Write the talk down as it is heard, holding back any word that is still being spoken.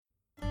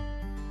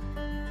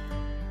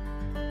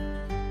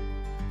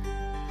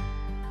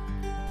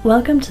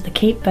Welcome to the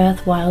Keep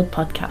Birth Wild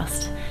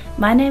podcast.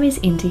 My name is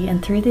Indy,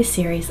 and through this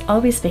series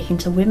I'll be speaking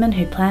to women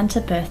who plan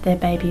to birth their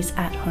babies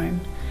at home.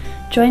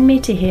 Join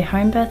me to hear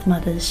home birth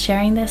mothers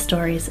sharing their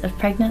stories of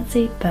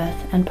pregnancy,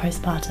 birth and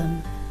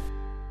postpartum.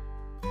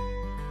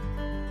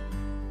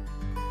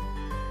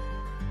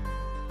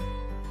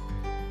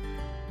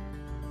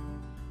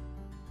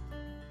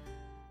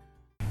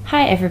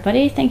 Hi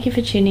everybody, thank you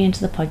for tuning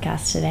into the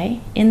podcast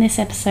today. In this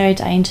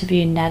episode I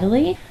interview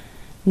Natalie.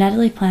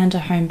 Natalie planned a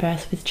home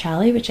birth with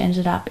Charlie, which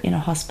ended up in a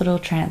hospital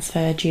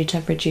transfer due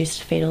to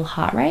reduced fetal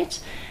heart rate,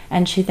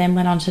 and she then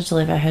went on to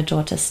deliver her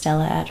daughter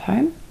Stella at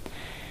home.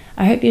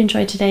 I hope you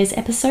enjoyed today's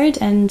episode,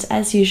 and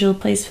as usual,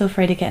 please feel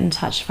free to get in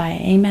touch via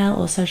email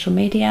or social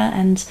media,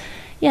 and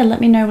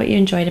let me know what you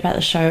enjoyed about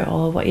the show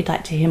or what you'd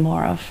like to hear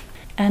more of.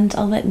 And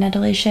I'll let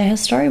Natalie share her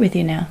story with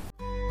you now.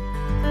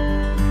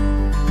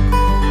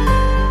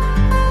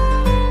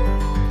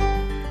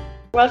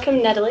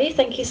 Welcome, Natalie.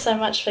 Thank you so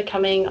much for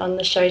coming on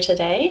the show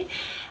today.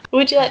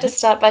 Would you like to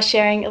start by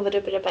sharing a little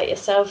bit about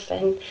yourself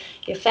and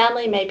your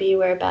family, maybe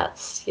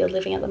whereabouts you're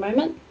living at the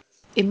moment?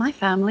 In my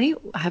family,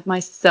 I have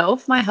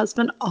myself, my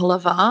husband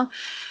Oliver,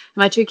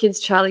 my two kids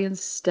Charlie and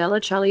Stella.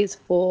 Charlie is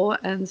 4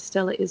 and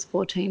Stella is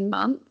 14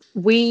 months.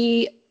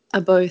 We are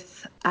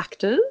both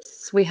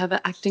actors. We have an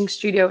acting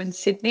studio in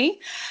Sydney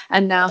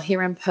and now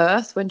here in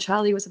Perth. When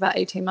Charlie was about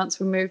 18 months,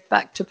 we moved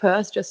back to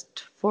Perth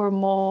just for a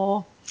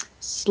more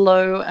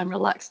slow and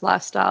relaxed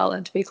lifestyle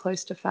and to be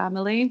close to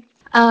family.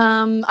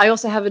 I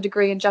also have a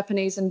degree in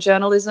Japanese and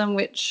journalism,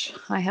 which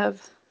I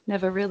have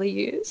never really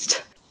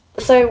used.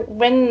 So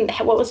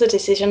what was the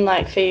decision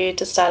like for you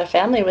to start a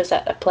family? Was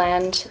that a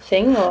planned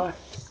thing or?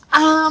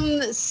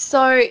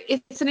 So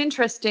it's an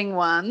interesting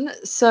one.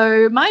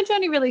 So my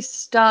journey really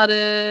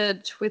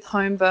started with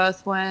home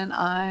birth when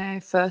I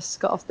first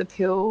got off the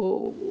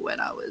pill when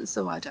I was,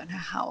 I don't know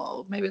how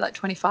old, maybe like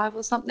 25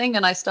 or something.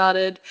 And I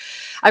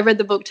read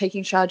the book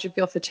Taking Charge of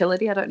Your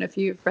Fertility. I don't know if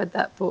you've read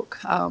that book.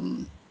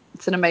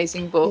 It's an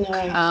amazing book.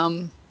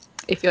 No.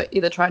 If you're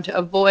either trying to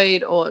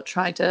avoid or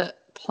trying to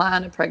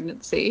plan a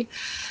pregnancy.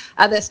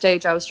 At that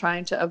stage, I was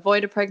trying to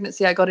avoid a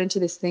pregnancy. I got into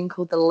this thing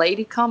called the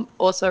Lady Comp,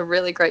 also a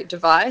really great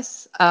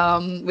device,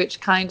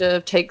 which kind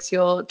of takes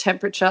your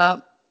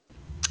temperature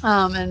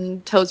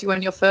and tells you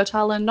when you're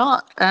fertile and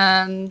not.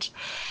 And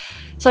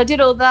so I did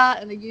all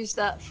that and I used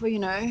that for,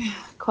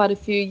 quite a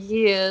few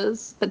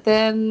years. But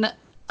then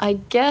I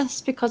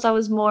guess because I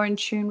was more in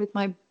tune with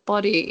my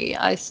body,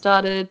 I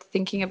started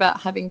thinking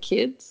about having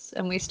kids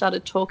and we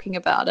started talking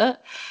about it.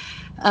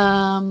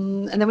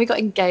 And then we got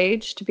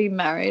engaged to be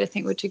married. I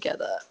think we're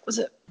together. Was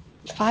it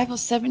 5 or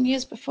 7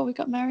 years before we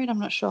got married? I'm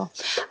not sure.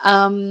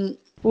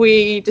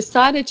 We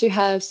decided to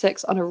have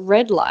sex on a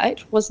red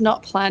light. Was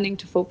not planning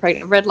to fall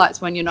pregnant. Red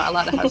light's when you're not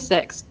allowed to have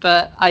sex.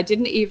 But I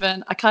can't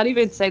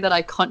even say that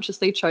I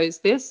consciously chose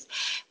this,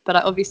 but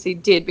I obviously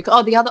did.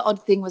 Because the other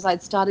odd thing was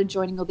I'd started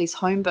joining all these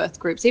home birth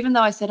groups. Even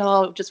though I said,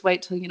 just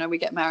wait till we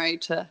get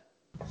married to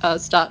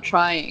start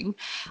trying,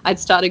 I'd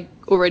started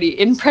already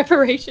in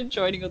preparation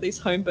joining all these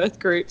home birth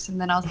groups, and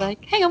then I was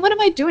like, hang on, what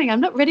am I doing? I'm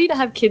not ready to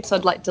have kids, so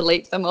I'd like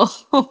delete them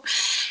all.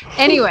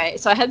 Anyway,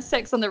 so I had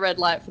sex on the red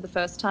light for the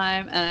first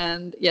time,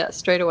 and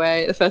straight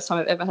away, the first time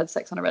I've ever had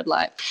sex on a red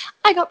light,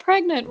 I got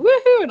pregnant.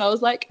 Woohoo! And I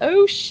was like,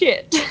 oh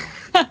shit.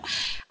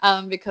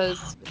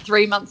 Because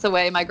 3 months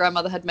away, my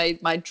grandmother had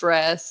made my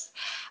dress.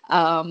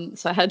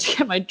 So I had to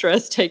get my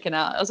dress taken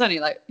out. I was only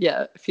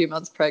a few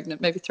months pregnant,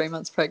 maybe 3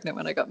 months pregnant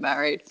when I got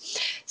married.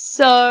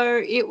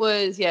 So it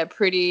was,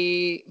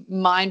 pretty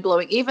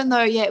mind-blowing, even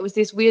though, it was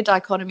this weird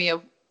dichotomy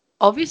of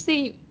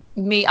obviously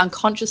me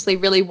unconsciously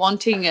really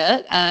wanting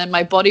it and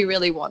my body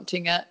really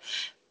wanting it,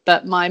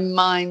 but my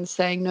mind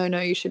saying, no,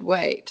 you should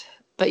wait.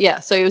 But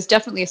so it was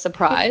definitely a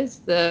surprise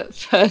the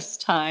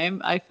first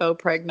time I fell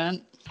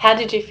pregnant. How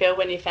did you feel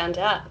when you found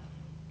out?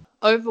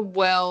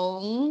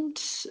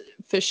 Overwhelmed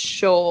for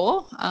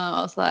sure.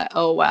 I was like,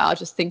 oh wow,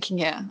 just thinking,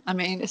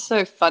 it's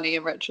so funny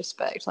in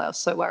retrospect. I was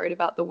so worried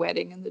about the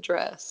wedding and the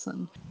dress,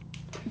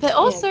 but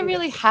also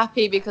really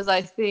happy because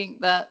I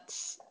think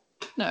that's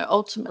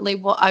ultimately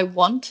what I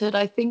wanted.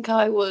 I think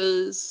I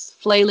was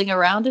flailing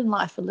around in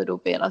life a little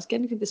bit. I was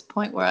getting to this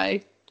point where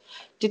I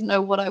didn't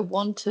know what I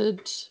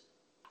wanted.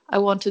 I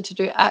wanted to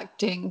do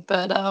acting,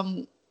 but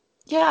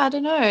I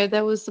don't know,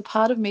 there was a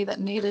part of me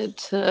that needed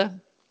to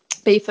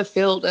be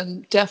fulfilled,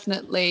 and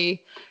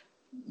definitely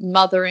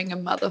mothering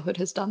and motherhood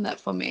has done that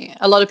for me.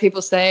 A lot of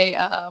people say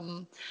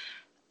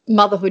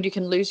motherhood, you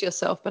can lose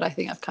yourself, but I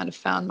think I've kind of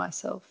found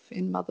myself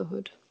in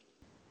motherhood.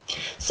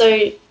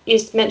 So you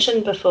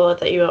mentioned before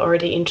that you were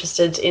already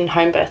interested in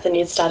home birth and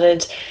you'd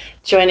started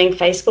joining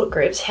Facebook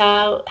groups.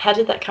 How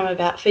did that come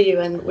about for you,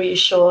 and were you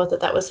sure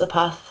that was the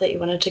path that you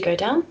wanted to go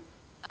down?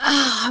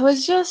 I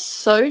was just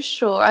so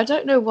sure. I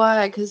don't know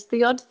why, because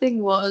the odd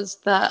thing was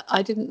that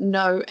I didn't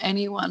know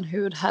anyone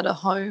who had had a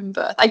home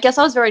birth. I guess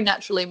I was very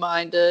naturally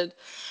minded.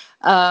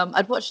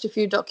 I'd watched a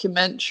few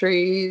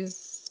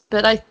documentaries,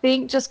 but I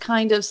think just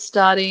kind of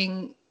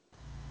starting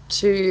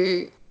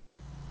to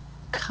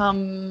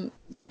become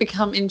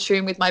in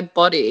tune with my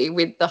body,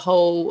 with the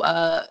whole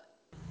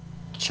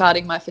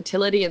charting my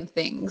fertility and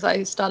things,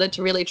 I started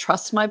to really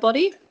trust my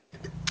body.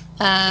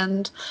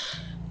 And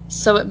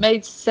so it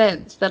made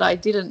sense that I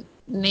didn't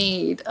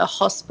need a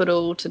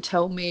hospital to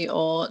tell me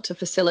or to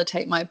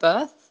facilitate my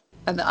birth,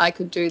 and that I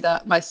could do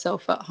that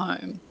myself at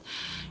home.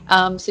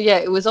 So yeah,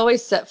 it was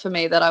always set for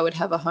me that I would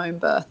have a home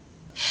birth.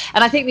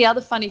 And I think the other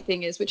funny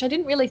thing is, which I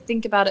didn't really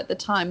think about at the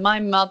time, my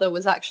mother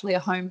was actually a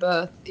home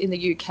birth in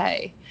the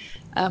UK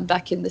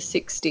back in the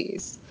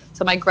 60s.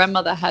 So my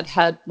grandmother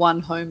had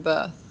one home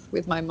birth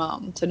with my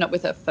mum. So not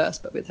with her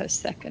first, but with her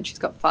second. She's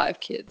got 5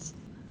 kids.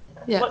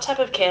 Yeah. What type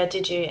of care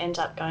did you end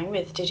up going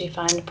with? Did you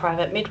find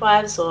private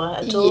midwives or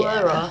a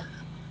doula?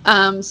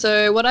 Or?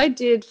 So what I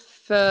did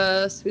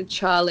first with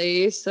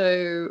Charlie,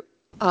 so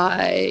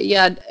I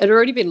had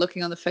already been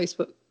looking on the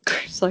Facebook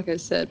groups, like I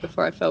said,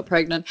 before I fell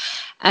pregnant.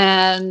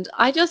 And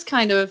I just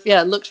kind of,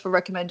 looked for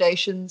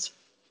recommendations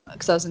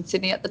because I was in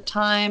Sydney at the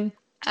time.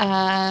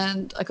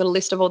 And I got a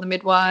list of all the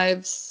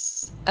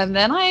midwives. And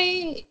then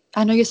I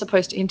know you're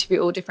supposed to interview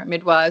all different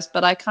midwives,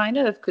 but I kind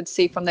of could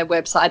see from their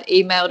website, I'd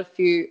emailed a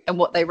few and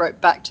what they wrote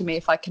back to me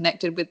if I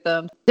connected with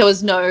them. There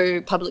was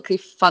no publicly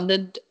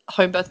funded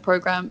home birth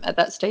program at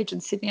that stage in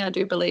Sydney. I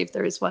do believe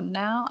there is one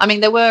now. I mean,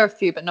 there were a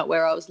few, but not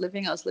where I was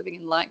living. I was living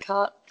in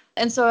Leichhardt.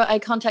 And so I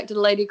contacted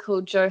a lady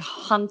called Jo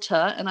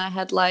Hunter, and I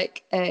had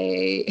like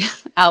a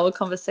hour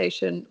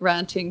conversation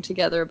ranting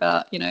together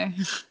about,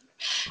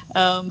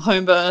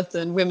 home birth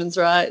and women's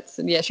rights.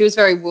 And she was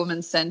very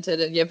woman-centered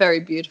and very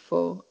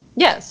beautiful.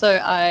 So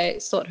I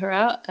sought her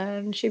out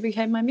and she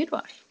became my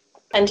midwife.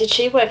 And did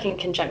she work in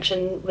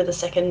conjunction with a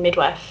second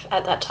midwife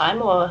at that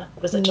time, or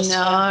was it just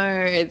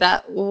her?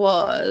 That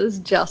was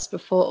just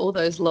before all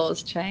those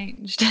laws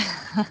changed.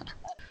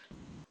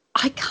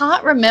 I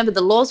can't remember.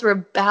 The laws were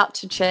about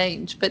to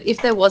change, but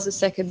if there was a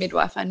second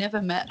midwife, I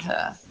never met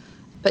her.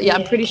 But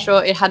I'm pretty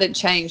sure it hadn't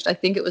changed. I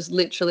think it was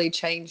literally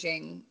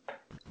changing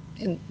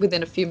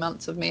within a few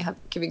months of me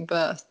giving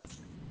birth.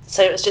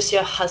 So it was just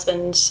your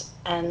husband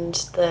and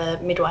the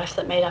midwife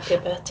that made up your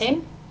birth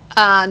team?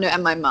 No,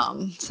 and my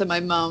mum. So my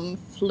mum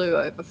flew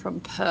over from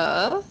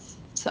Perth.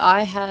 So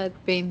I had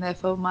been there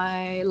for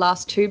my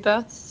last 2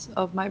 births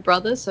of my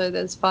brothers. So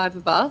there's 5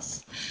 of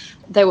us.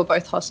 They were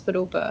both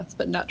hospital births,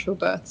 but natural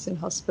births in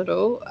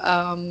hospital.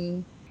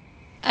 I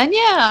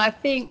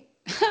think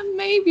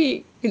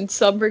maybe in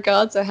some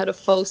regards I had a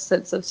false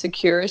sense of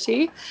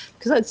security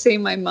because I'd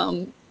seen my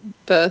mum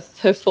birth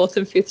her 4th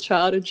and 5th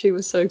child and she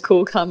was so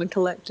cool, calm and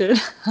collected.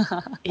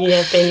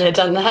 Yeah, been there,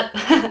 done that.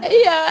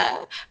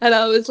 And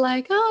I was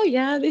like,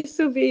 this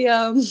will be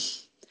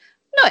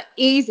not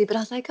easy, but I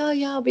was like,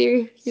 I'll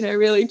be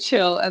really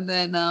chill. And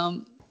then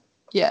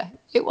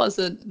it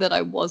wasn't that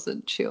I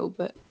wasn't chill,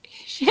 but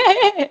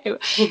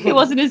it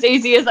wasn't as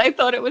easy as I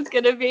thought it was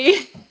going to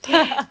be.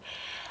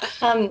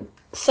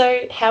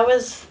 So how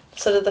was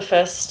sort of the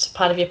first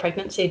part of your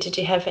pregnancy? Did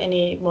you have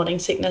any morning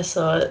sickness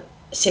or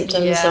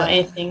symptoms or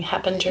anything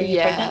happen during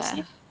your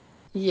pregnancy?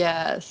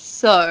 Yeah,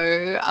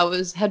 so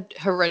I had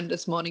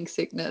horrendous morning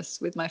sickness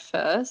with my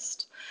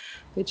first,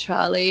 with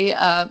Charlie.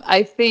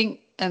 I think,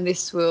 and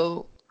this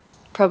will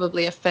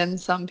probably offend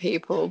some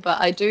people,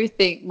 but I do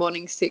think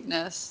morning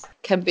sickness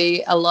can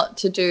be a lot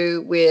to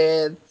do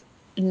with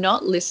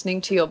not listening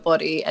to your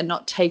body and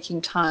not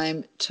taking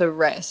time to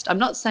rest. I'm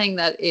not saying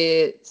that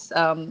it's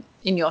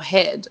in your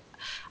head.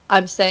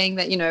 I'm saying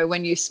that,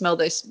 when you smell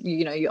those,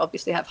 you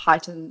obviously have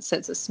heightened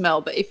sense of smell.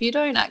 But if you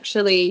don't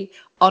actually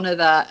honor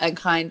that and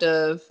kind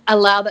of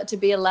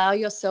allow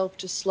yourself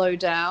to slow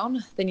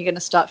down, then you're going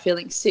to start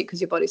feeling sick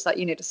because your body's like,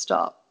 you need to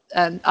stop.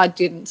 And I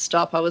didn't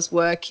stop. I was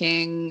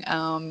working.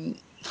 I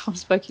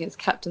was working as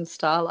Captain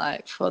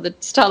Starlight for the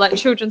Starlight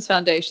Children's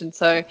Foundation.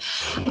 So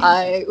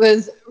I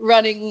was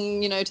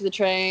running, to the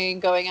train,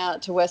 going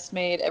out to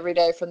Westmead every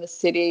day from the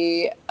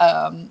city.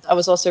 I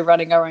was also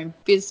running our own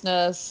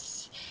business.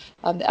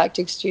 The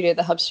acting studio,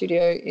 the Hub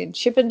Studio in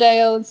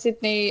Chippendale in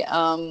Sydney.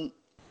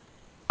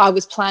 I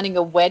was planning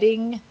a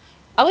wedding.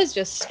 I was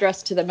just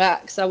stressed to the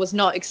max. I was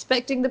not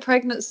expecting the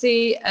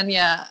pregnancy. And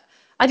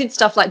I did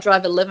stuff like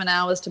drive 11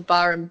 hours to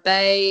Byron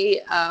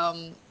Bay,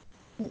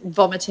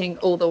 vomiting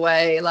all the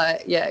way.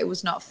 It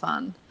was not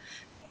fun.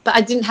 But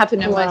it didn't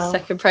happen in my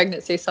second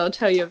pregnancy, so I'll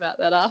tell you about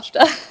that after.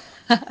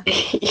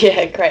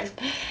 Yeah, great.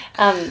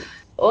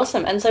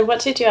 Awesome. And so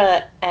what did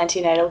your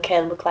antenatal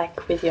care look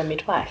like with your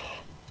midwife?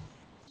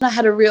 I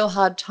had a real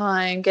hard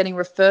time getting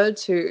referred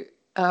for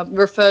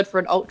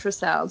an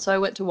ultrasound. So I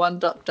went to one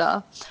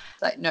doctor,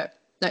 like, no,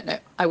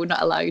 I would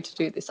not allow you to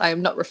do this. I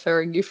am not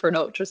referring you for an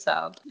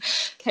ultrasound.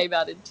 Came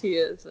out in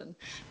tears. And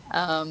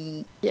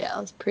I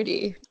was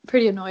pretty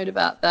annoyed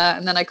about that.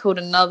 And then I called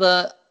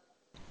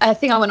I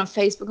think I went on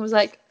Facebook and was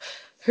like,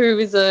 who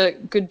is a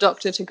good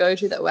doctor to go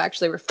to that will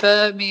actually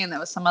refer me? And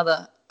there was some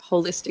other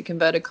holistic,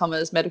 inverted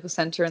commas, medical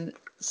centre in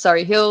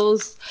Surrey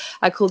Hills.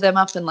 I called them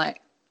up and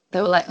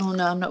they were like, oh,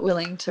 no, I'm not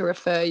willing to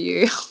refer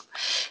you.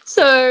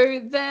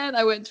 So then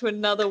I went to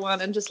another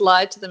one and just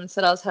lied to them and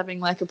said I was having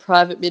a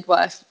private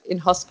midwife in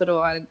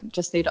hospital. I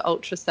just need an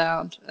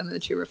ultrasound. And then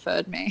she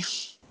referred me.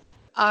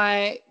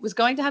 I was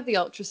going to have the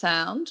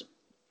ultrasound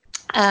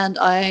And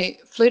I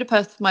flew to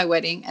Perth for my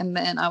wedding, and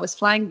then I was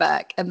flying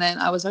back, and then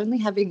I was only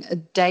having a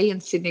day in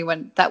Sydney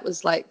when that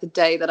was like the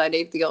day that I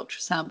needed the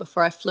ultrasound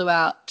before I flew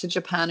out to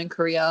Japan and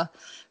Korea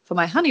for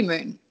my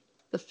honeymoon.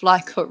 The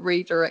flight got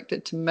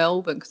redirected to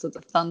Melbourne because of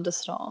the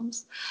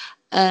thunderstorms.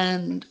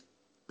 And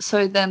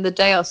so then the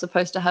day I was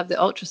supposed to have the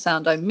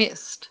ultrasound, I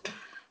missed.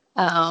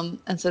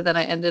 And so then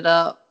I ended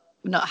up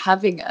not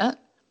having it.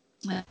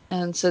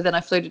 And so then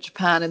I flew to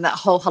Japan, and that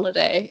whole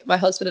holiday, my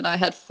husband and I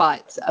had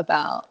fights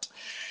about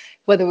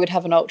whether we'd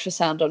have an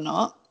ultrasound or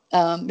not.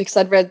 Because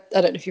I don't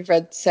know if you've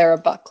read Sarah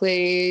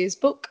Buckley's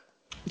book.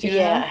 Do you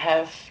know her? I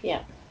have,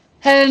 yeah.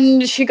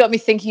 And she got me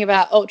thinking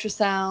about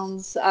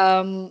ultrasounds.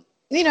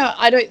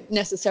 I don't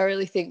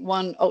necessarily think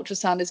one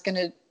ultrasound is going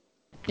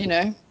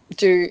to,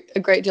 do a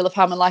great deal of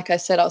harm. And like I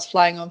said, I was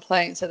flying on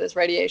planes, so there's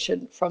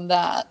radiation from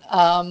that.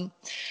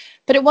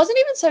 But it wasn't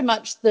even so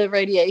much the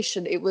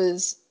radiation. It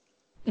was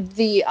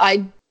the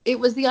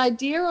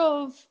idea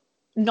of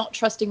not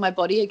trusting my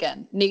body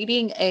again,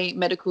 needing a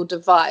medical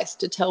device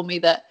to tell me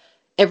that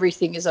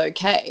everything is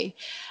okay.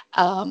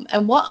 And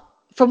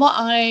from what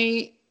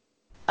I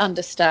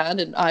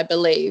understand, and I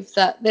believe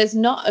that there's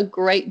not a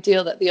great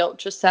deal that the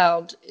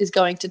ultrasound is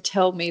going to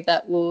tell me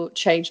that will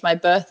change my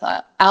birth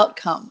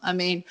outcome. I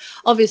mean,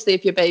 obviously,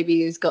 if your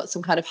baby has got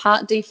some kind of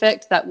heart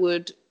defect, that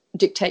would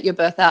dictate your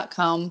birth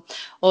outcome,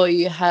 or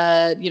you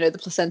had, the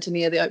placenta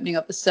near the opening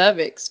of the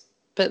cervix.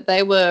 But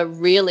they were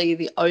really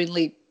the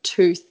only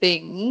two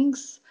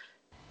things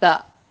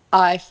that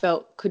I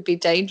felt could be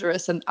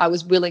dangerous, and I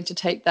was willing to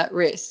take that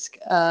risk.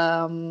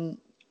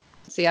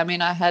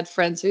 I had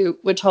friends who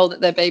were told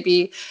that their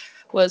baby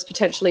was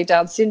potentially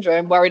Down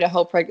syndrome, worried a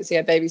whole pregnancy,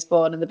 a baby's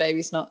born and the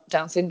baby's not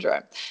Down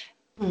syndrome.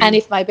 Mm-hmm. And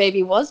if my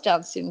baby was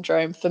Down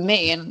syndrome, for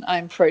me, and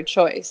I'm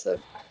pro-choice, so,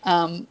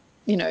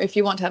 if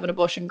you want to have an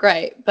abortion,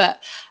 great.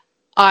 But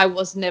I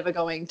was never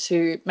going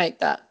to make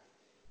that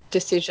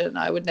decision.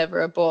 I would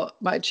never abort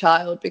my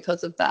child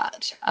because of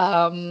that.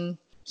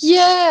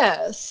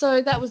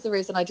 So that was the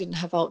reason I didn't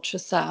have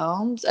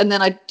ultrasounds. And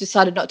then I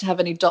decided not to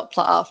have any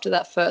Doppler after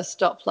that first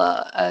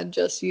Doppler and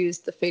just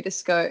used the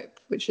fetoscope,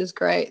 which is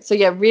great. So,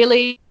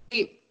 really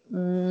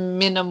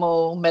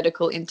minimal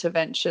medical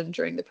intervention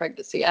during the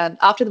pregnancy. And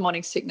after the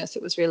morning sickness,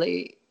 it was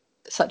really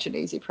such an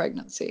easy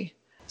pregnancy.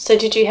 So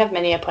did you have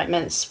many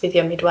appointments with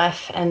your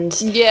midwife? And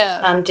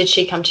did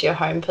she come to your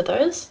home for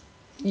those?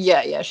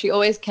 Yeah. She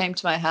always came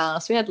to my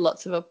house. We had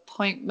lots of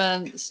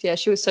appointments. Yeah,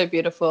 she was so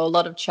beautiful. A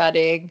lot of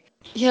chatting.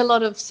 Yeah, a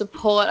lot of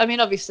support. I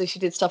mean, obviously she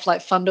did stuff like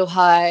fundal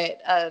height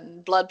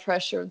and blood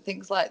pressure and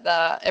things like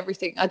that.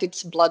 Everything. I did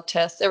some blood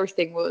tests.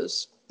 Everything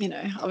was,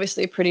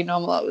 obviously pretty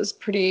normal. I was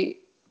pretty,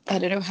 I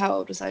don't know, how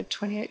old was I?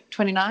 28,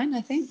 29,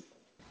 I think.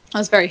 I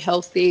was very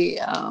healthy,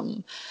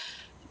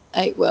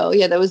 ate well.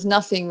 Yeah, there was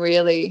nothing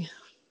really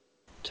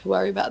to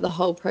worry about the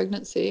whole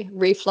pregnancy.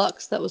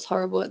 Reflux, that was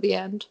horrible at the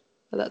end.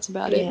 But that's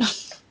about it.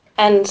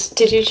 And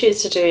did you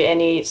choose to do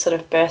any sort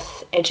of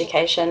birth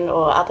education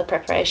or other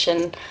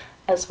preparation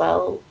as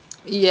well?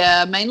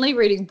 Yeah, mainly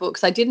reading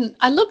books.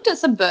 I looked at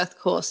some birth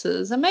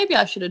courses, and maybe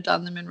I should have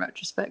done them in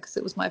retrospect because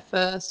it was my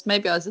first.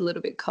 Maybe I was a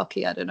little bit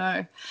cocky, I don't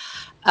know.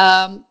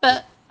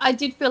 But I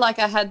did feel like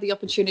I had the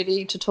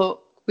opportunity to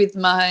talk with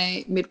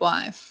my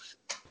midwife.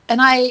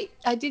 And I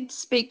did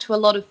speak to a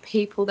lot of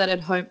people that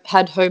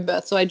had home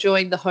birth. So I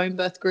joined the home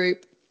birth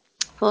group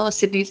for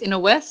Sydney's Inner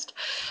West.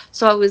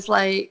 So I was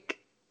like,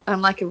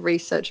 I'm like a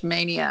research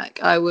maniac.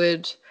 I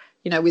would,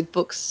 with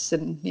books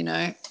and,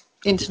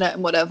 internet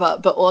and whatever,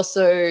 but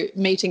also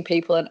meeting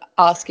people and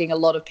asking a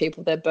lot of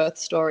people their birth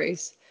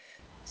stories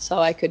so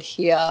I could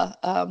hear,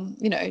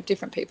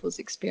 different people's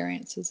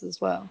experiences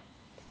as well.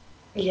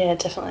 Yeah,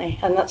 definitely.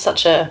 And that's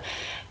I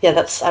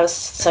was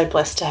so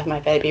blessed to have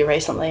my baby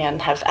recently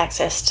and have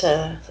access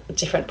to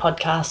different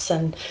podcasts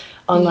and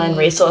online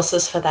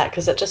resources for that,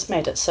 because it just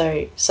made it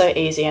so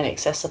easy and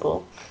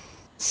accessible.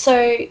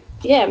 So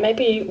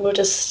maybe we'll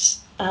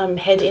just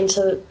head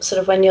into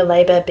sort of when your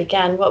labour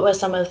began. What were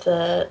some of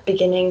the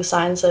beginning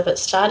signs of it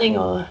starting?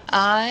 Or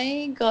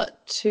I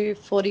got to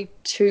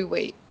 42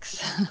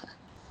 weeks.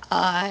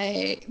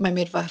 My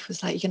midwife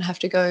was like, you're going to have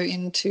to go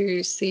in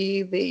to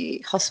see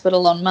the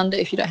hospital on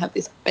Monday if you don't have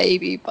this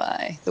baby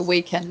by the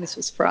weekend. This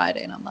was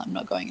Friday, and I'm like, I'm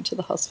not going into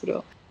the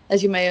hospital.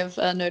 As you may have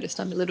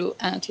noticed, I'm a little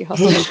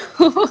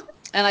anti-hospital.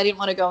 And I didn't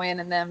want to go in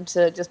and them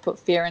to just put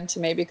fear into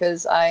me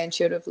because I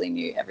intuitively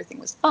knew everything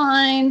was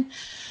fine.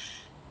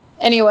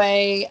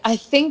 Anyway, I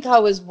think I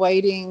was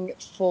waiting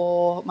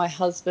for my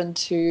husband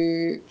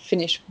to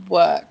finish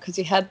work because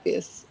he had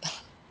this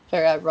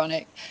very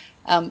ironic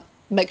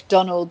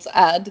McDonald's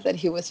ad that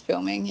he was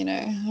filming,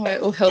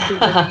 all healthy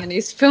living, and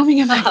he's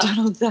filming a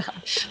McDonald's ad,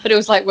 but it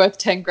was like worth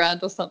 10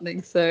 grand or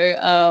something. So,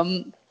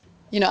 I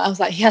was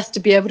like, he has to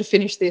be able to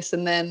finish this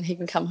and then he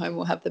can come home,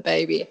 we'll have the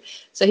baby.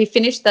 So he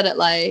finished that at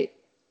like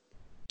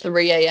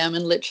 3 a.m.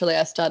 and literally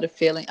I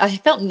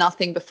felt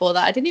nothing before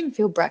that. I didn't even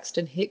feel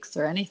Braxton Hicks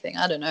or anything.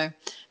 I don't know.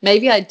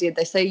 Maybe I did.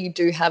 They say you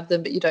do have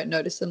them, but you don't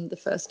notice them the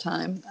first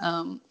time.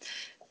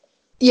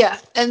 Yeah,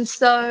 and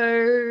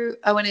so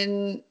I went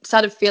in,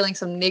 started feeling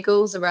some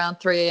niggles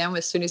around 3 a.m.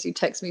 as soon as he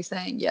texted me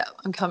saying, yeah,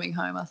 I'm coming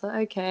home. I thought,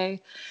 okay.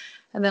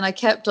 And then I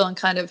kept on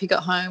he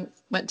got home,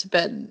 went to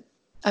bed, and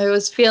I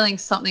was feeling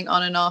something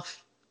on and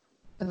off.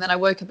 And then I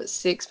woke up at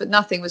 6, but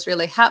nothing was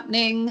really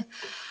happening.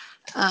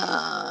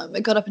 I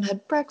got up and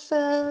had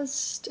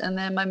breakfast, and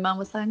then my mum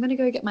was like, I'm going to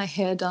go get my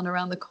hair done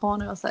around the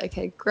corner. I was like,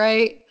 okay,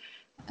 great.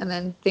 And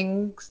then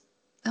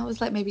that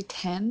was like maybe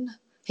 10.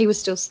 He was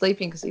still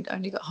sleeping because he'd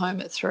only got home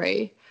at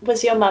 3.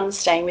 Was your mum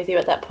staying with you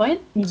at that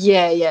point?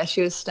 Yeah,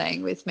 she was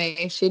staying with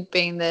me. She'd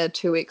been there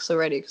 2 weeks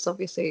already because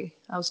obviously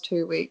I was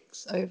 2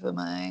 weeks over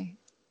my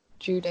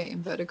due date,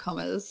 inverted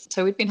commas.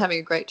 So we'd been having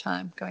a great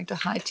time going to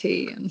high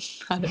tea and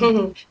I don't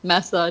know,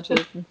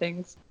 massages and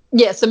things.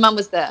 Yeah, so mum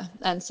was there.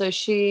 And so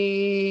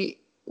she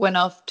went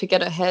off to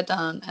get her hair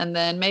done. And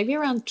then maybe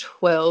around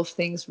 12,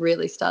 things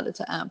really started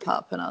to amp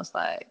up. And I was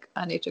like,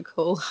 I need to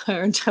call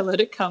her and tell her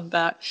to come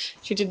back.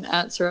 She didn't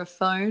answer her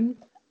phone.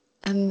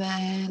 And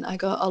then I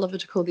got Oliver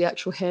to call the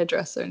actual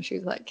hairdresser, and she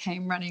like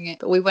came running in.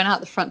 But we went out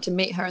the front to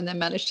meet her and then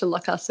managed to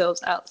lock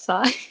ourselves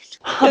outside.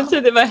 And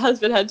so then my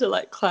husband had to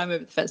like climb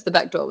over the fence. The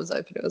back door was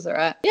open. It was all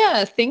right.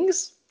 Yeah,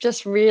 things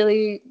just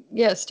really,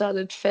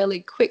 started fairly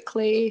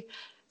quickly.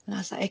 And I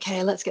was like,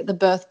 okay, let's get the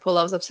birth pool.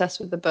 I was obsessed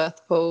with the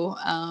birth pool.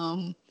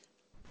 I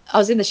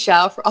was in the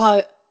shower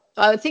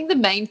I think the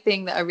main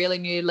thing that I really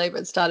knew labour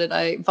had started,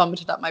 I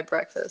vomited up my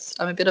breakfast.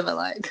 I'm a bit of a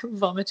like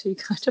vomity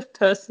kind of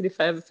person. If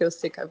I ever feel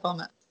sick, I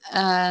vomit.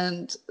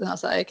 And then I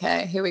was like,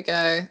 okay, here we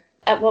go.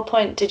 At what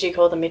point did you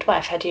call the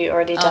midwife? Had you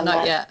already done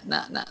that?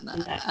 Not yet.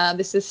 No.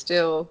 This is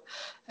still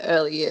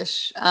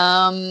early-ish.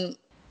 I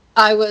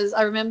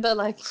remember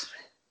like,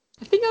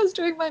 I think I was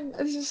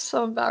this is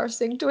so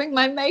embarrassing, doing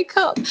my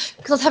makeup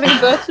because I was having a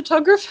birth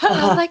photographer. And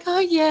I was like, oh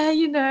yeah,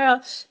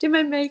 I'll do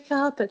my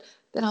makeup. And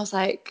then I was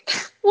like,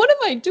 what am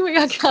I doing?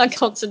 I can't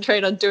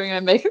concentrate on doing my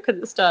makeup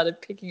because it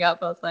started picking up.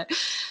 I was like,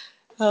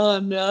 oh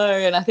no.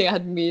 And I think I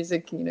had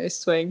music,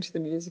 swaying to the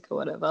music or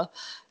whatever.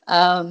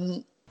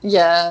 My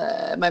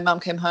mum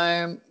came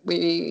home.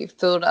 We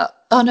filled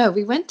up. Oh no,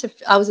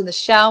 I was in the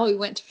shower. We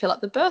went to fill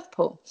up the birth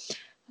pool.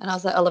 And I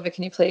was like, Oliver,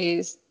 can you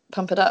please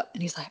pump it up?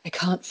 And he's like, I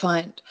can't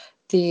find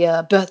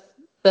the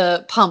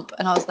pump.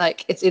 And I was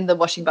like, it's in the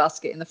washing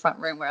basket in the front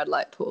room where I'd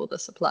like put all the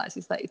supplies.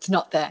 He's like, it's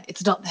not there. I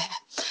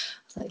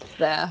was like, it's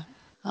there.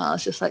 I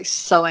was just like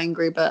so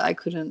angry, but I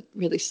couldn't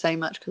really say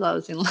much because I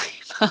was in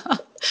labor.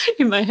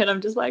 In my head,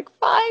 I'm just like,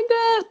 find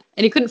it.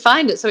 And he couldn't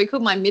find it. So he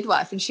called my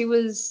midwife, and she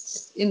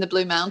was in the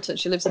Blue Mountains.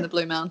 She lives in the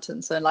Blue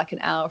Mountains, so like an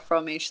hour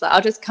from me. She's like,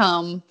 I'll just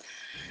come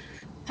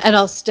and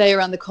I'll stay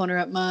around the corner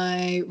at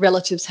my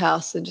relative's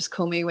house and just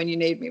call me when you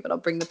need me, but I'll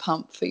bring the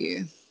pump for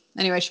you.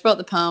 Anyway, she brought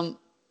the pump,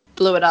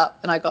 blew it up,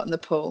 and I got in the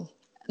pool.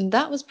 And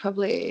that was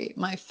probably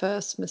my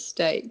first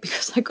mistake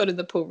because I got in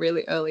the pool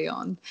really early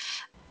on.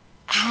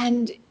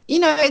 And,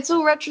 it's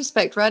all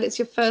retrospect, right? It's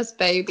your first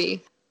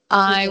baby.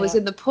 I was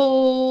in the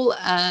pool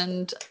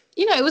and,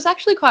 it was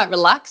actually quite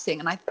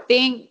relaxing. And I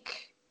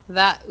think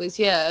that was,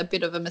 a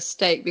bit of a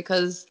mistake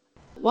because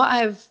what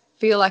I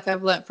feel like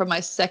I've learned from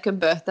my second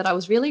birth, that I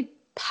was really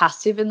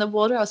passive in the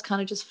water. I was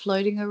kind of just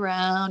floating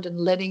around and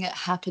letting it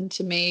happen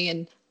to me.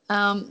 And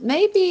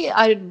maybe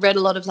I read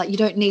a lot of like, you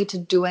don't need to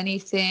do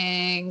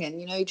anything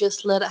and, you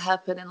just let it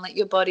happen and let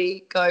your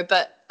body go.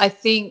 But I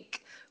think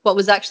what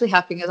was actually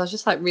happening is I was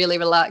just like really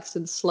relaxed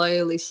and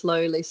slowly.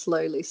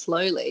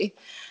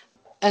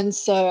 And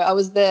so I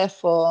was there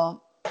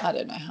for, I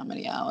don't know how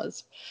many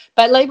hours,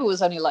 but labor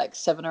was only like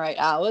 7 or 8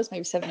 hours,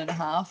 maybe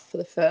 7.5 for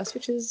the first,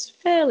 which is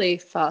fairly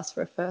fast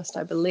for a first,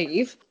 I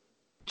believe.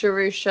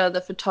 Jerusha,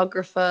 the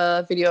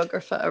photographer,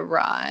 videographer,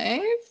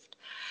 arrived.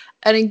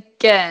 And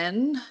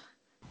again,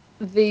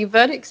 the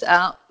verdict's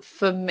out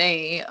for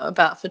me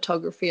about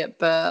photography at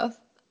birth.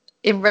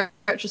 In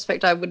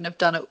retrospect, I wouldn't have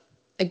done it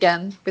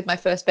again with my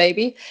first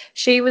baby.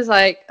 She was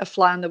like a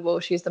fly on the wall.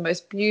 She's the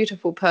most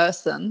beautiful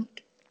person.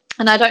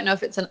 And I don't know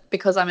if it's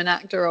because I'm an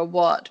actor or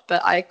what,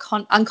 but I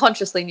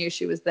unconsciously knew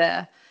she was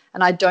there.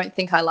 And I don't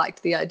think I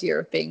liked the idea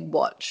of being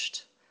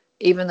watched,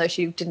 even though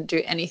she didn't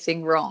do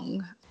anything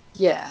wrong.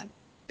 Yeah,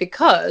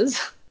 because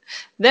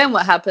then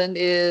what happened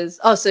is,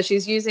 so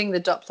she's using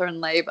the Doppler in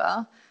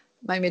labor,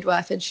 my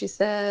midwife, and she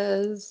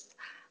says,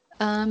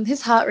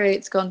 his heart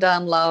rate's gone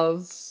down,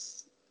 love.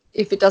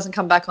 If it doesn't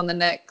come back on the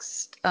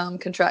next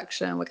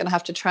contraction, we're going to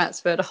have to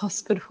transfer to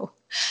hospital.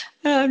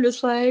 And I'm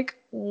just like,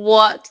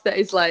 what? That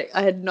is like,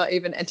 I had not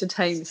even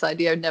entertained this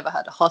idea. I've never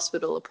had a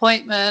hospital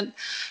appointment.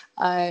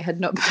 I had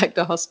not packed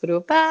a hospital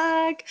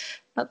bag.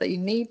 Not that you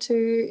need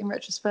to, in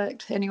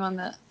retrospect. Anyone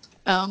that,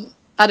 I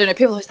don't know,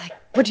 people always like,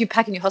 what do you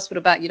pack in your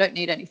hospital bag? You don't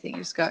need anything,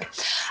 you just go.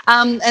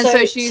 And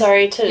so she's...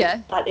 Sorry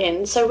to butt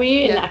in. So were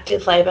you in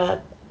active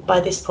labour by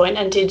this point,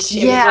 and did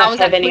you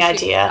have any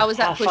idea? I was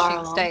at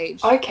pushing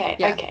stage.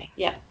 Okay.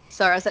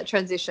 Sorry, I was at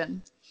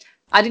transition.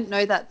 I didn't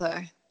know that though,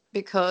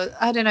 because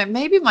I don't know,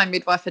 maybe my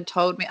midwife had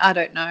told me. I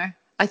don't know.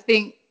 I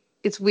think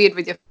it's weird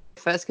with your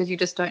first because you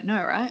just don't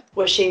know, right?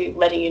 Was she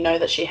letting you know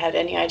that she had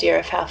any idea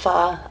of how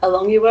far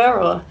along you were,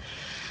 or?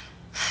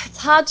 It's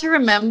hard to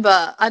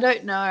remember. I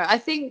don't know. I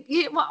think,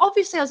 well,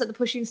 obviously I was at the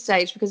pushing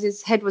stage because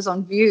his head was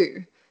on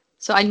view.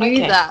 So I knew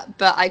that,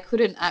 but I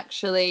couldn't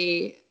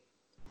actually,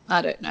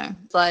 I don't know.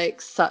 It's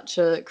like such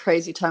a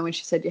crazy time when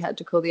she said you had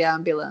to call the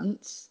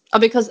ambulance. Oh,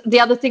 because the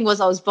other thing was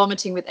I was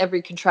vomiting with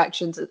every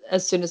contraction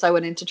as soon as I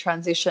went into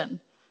transition.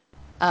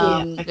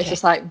 It's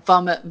just like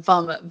vomit,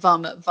 vomit,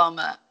 vomit,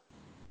 vomit.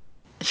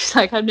 She's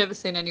like, I've never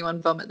seen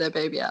anyone vomit their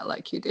baby out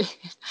like you did.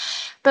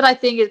 But I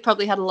think it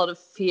probably had a lot of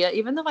fear,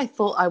 even though I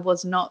thought I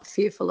was not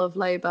fearful of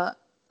labor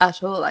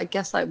at all. I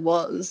guess I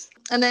was.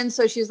 And then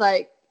so she's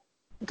like,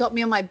 got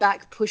me on my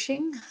back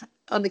pushing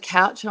on the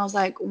couch. And I was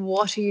like,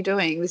 what are you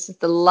doing? This is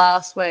the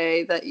last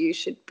way that you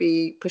should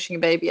be pushing a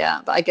baby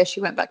out. But I guess she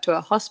went back to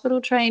her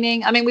hospital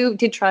training. I mean, we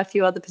did try a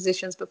few other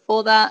positions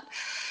before that.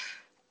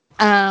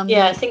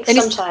 I think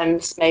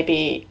sometimes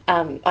maybe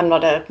I'm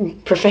not a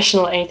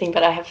professional or anything,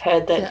 but I have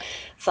heard that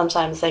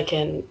sometimes they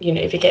can,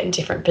 if you get in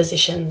different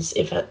positions,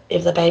 if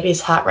the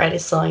baby's heart rate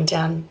is slowing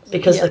down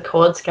because the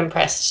cord's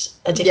compressed,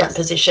 a different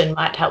position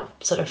might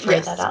help sort of free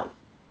that up.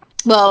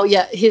 Well,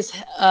 his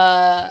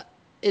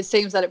it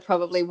seems that it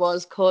probably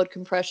was cord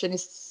compression.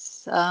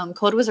 His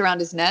cord was around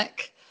his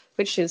neck,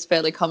 which is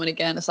fairly common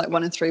again. It's like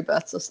 1 in 3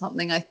 births or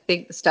something, I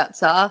think the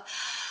stats are.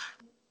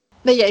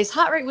 But his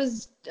heart rate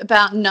was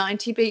about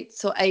 90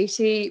 beats or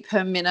 80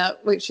 per minute,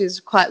 which is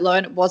quite low,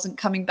 and it wasn't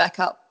coming back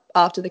up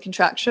after the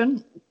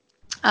contraction.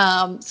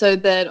 So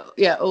then,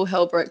 all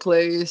hell broke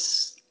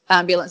loose.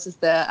 Ambulance is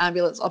there.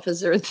 Ambulance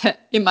officer is there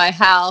in my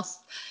house.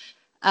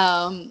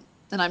 And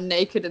I'm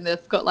naked, and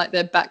they've got like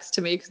their backs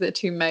to me because they're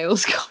 2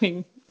 males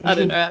going, I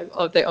don't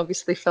know, they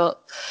obviously felt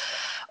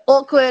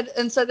awkward.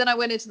 And so then I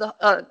went into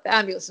the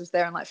ambulance was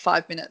there in like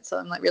 5 minutes. So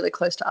I'm like really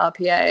close to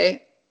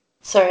RPA.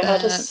 Sorry, I'll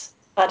just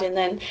add in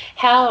then.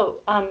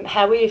 How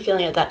were you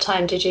feeling at that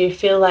time? Did you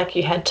feel like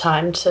you had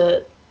time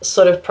to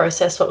sort of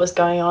process what was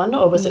going on,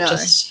 or was it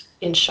just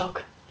in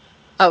shock?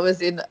 I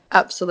was in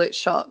absolute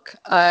shock.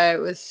 I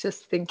was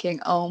just thinking,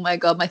 oh my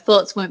God, my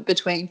thoughts went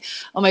between,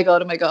 oh my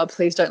God,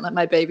 please don't let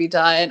my baby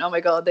die. And oh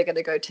my God, they're going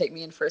to go take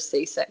me in for a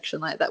C-section.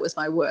 Like that was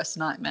my worst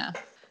nightmare.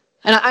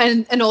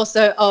 And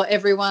also,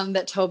 everyone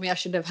that told me I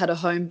shouldn't have had a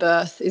home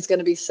birth is going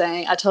to be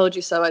saying, I told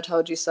you so, I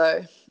told you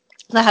so.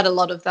 And I had a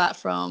lot of that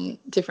from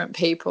different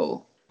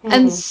people. Mm-hmm.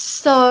 And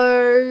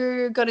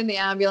so got in the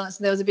ambulance,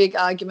 and there was a big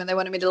argument. They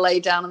wanted me to lay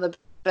down on the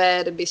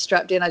bed and be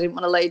strapped in. I didn't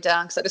want to lay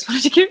down because I just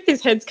wanted to keep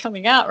his head's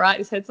coming out, right?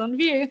 His head's on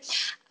view.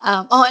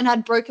 And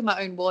I'd broken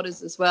my own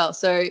waters as well.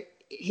 So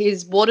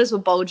his waters were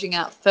bulging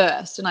out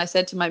first. And I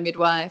said to my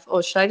midwife,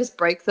 should I just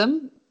break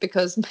them?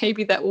 Because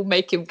maybe that will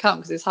make him come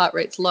because his heart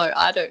rate's low.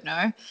 I don't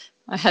know.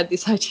 I had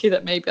this idea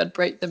that maybe I'd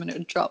break them and it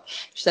would drop.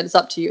 She said, it's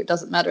up to you. It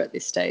doesn't matter at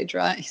this stage,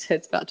 right? His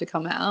head's about to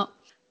come out.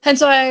 And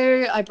so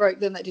I broke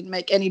them. That didn't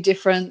make any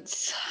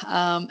difference.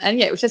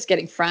 It was just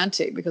getting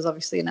frantic because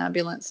obviously an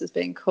ambulance is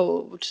being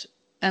called.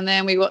 And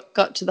then we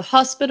got to the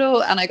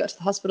hospital, and I got to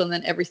the hospital, and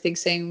then everything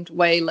seemed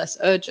way less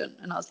urgent.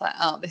 And I was like,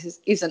 this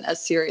isn't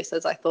as serious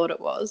as I thought it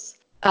was.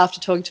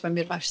 After talking to my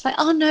midwife, she's like,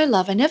 oh, no,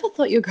 love, I never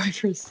thought you were going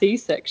for a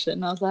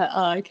C-section. I was like,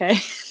 oh, okay.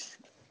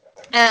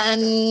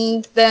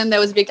 And then there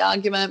was a big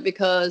argument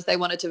because they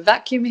wanted to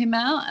vacuum him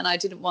out, and I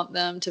didn't want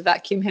them to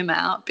vacuum him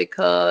out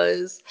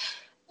because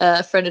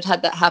a friend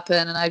had that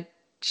happen, and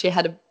she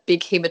had a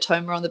big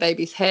hematoma on the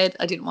baby's head.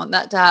 I didn't want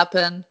that to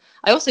happen.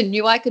 I also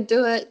knew I could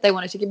do it. They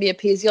wanted to give me a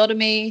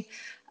episiotomy.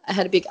 I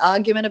had a big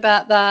argument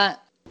about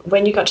that.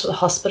 When you got to the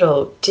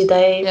hospital, were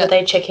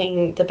they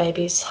checking the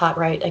baby's heart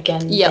rate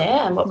again there?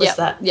 And what was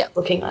that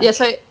looking like? Yeah,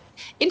 so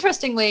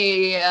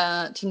interestingly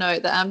to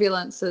note, the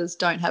ambulances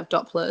don't have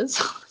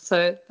Dopplers.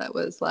 So that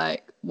was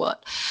like,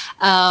 what?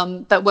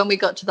 But when we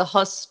got to the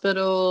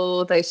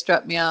hospital, they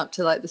strapped me up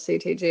to like the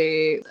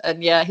CTG.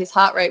 And his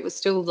heart rate was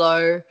still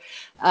low,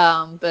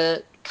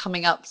 but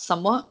coming up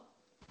somewhat.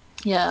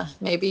 Yeah,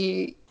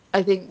 maybe...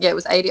 I think, it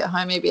was 80 at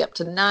home, maybe up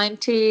to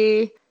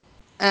 90.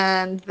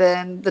 And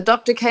then the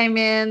doctor came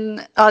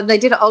in. They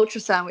did an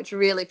ultrasound, which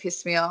really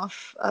pissed me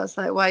off. I was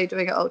like, why are you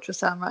doing an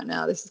ultrasound right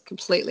now? This is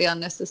completely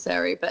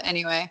unnecessary. But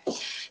anyway,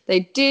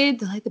 they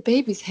did, like, the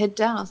baby's head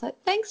down. I was like,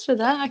 thanks for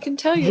that. I can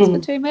tell you it's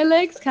between my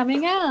legs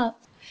coming out.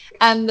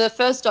 And the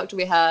first doctor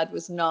we had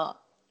was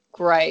not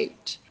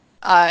great.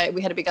 We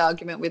had a big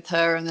argument with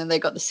her, and then they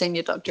got the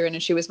senior doctor in,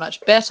 and she was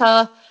much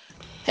better.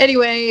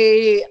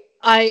 Anyway,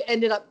 I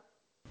ended up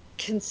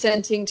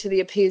consenting to the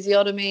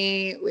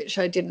episiotomy, which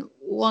I didn't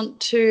want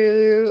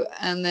to,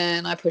 and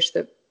then I pushed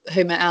the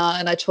humour out,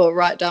 and I tore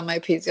right down my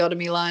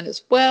episiotomy line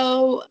as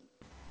well,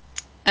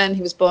 and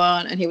he was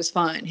born, and he was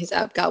fine. His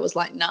APGAR was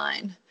like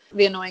 9.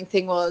 The annoying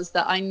thing was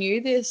that I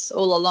knew this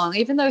all along.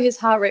 Even though his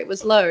heart rate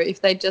was low,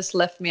 if they just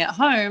left me at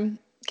home,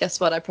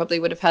 guess what? I probably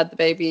would have had the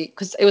baby,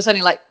 because it was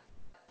only like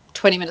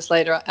 20 minutes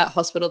later at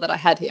hospital that I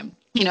had him.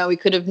 We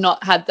could have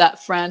not had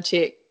that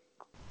frantic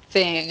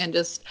thing and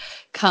just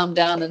calmed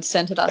down and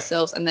centered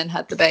ourselves and then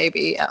had the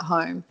baby at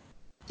home.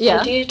 Yeah.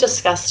 Have you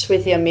discussed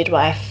with your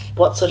midwife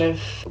what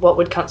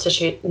would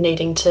constitute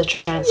needing to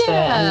transfer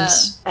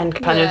and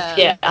kind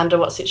of under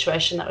what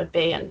situation that would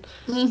be? And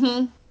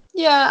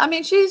Yeah, I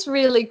mean, she's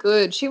really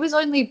good. She was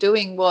only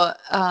doing what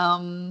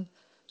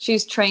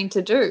she's trained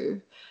to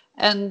do.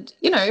 And,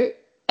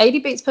 80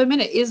 beats per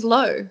minute is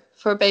low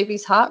for a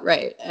baby's heart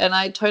rate. And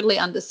I totally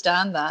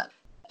understand that.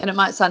 And it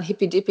might sound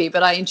hippy-dippy,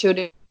 but I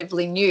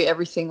intuitively knew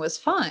everything was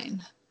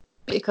fine,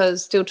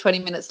 because still 20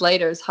 minutes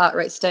later, his heart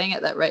rate staying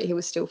at that rate, he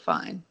was still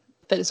fine.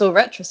 But it's all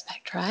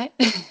retrospect, right?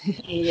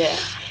 Yeah.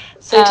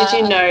 So did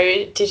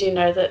you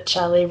know that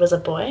Charlie was a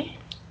boy?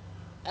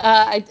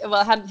 I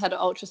hadn't had an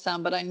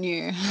ultrasound, but I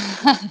knew.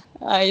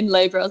 In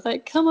labour, I was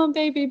like, come on,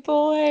 baby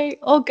boy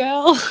or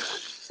girl.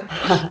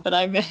 But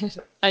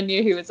I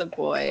knew he was a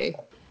boy.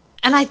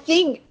 And I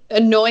think,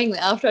 annoyingly,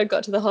 after I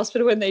got to the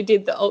hospital when they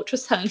did the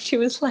ultrasound, she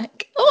was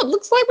like, oh, it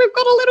looks like we've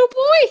got a little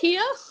boy here.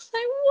 I was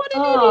like, what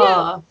an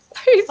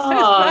idiot.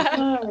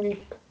 So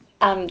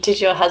sad. Did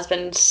your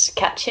husband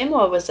catch him,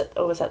 or was that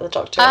the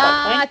doctor at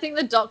that point? I think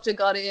the doctor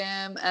got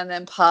him and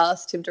then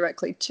passed him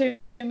directly to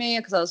me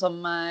because I was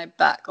on my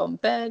back on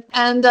bed.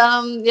 And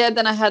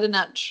then I had a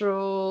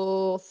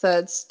natural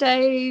 3rd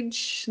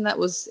stage, and that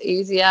was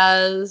easy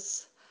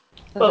as.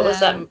 What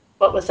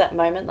was that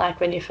moment like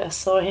when you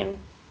first saw him?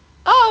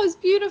 Oh, it was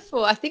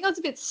beautiful. I think I was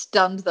a bit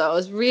stunned though. I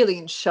was really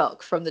in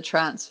shock from the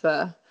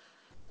transfer.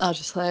 I was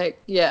just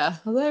like, yeah.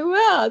 I was like,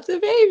 wow, it's a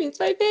baby. It's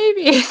my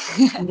baby.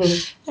 And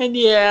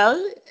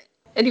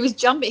and he was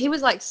jumping. He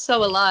was like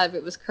so alive.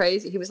 It was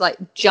crazy. He was like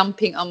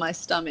jumping on my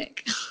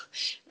stomach.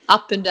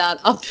 Up and down,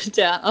 up and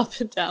down, up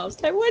and down. I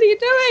was like, what are you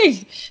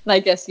doing? And I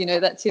guess,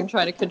 that's him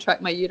trying to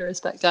contract my uterus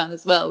back down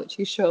as well, which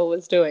he sure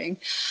was doing.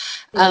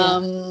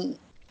 Yeah.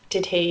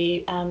 Did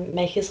he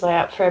make his way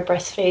up for a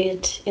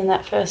breastfeed in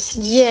that first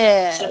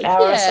sort of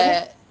hour or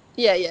so?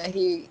 Yeah.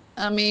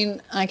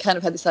 I kind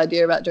of had this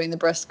idea about doing the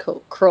breast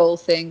crawl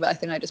thing, but I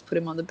think I just put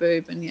him on the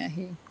boob, and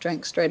he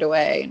drank straight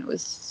away, and it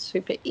was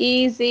super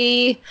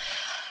easy.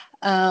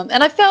 And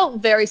I felt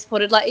very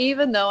supported. Like,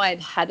 even though I'd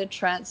had a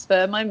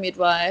transfer, my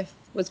midwife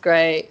was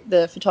great.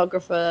 The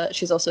photographer,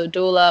 she's also a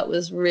doula,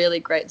 was really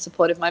great and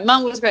supportive. My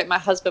mum was great. My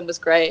husband was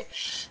great.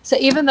 So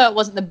even though it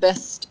wasn't the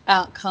best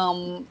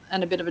outcome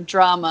and a bit of a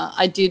drama,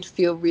 I did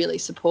feel really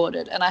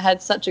supported. And I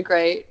had such a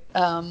great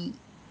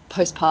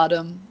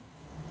postpartum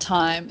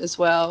time as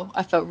well.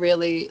 I felt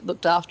really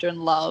looked after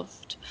and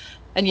loved.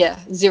 And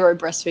zero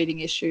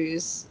breastfeeding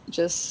issues.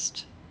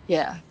 Just,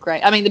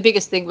 great. I mean, the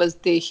biggest thing was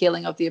the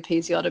healing of the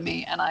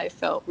episiotomy, and I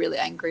felt really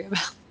angry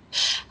about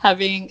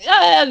having,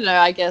 I don't know,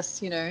 I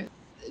guess,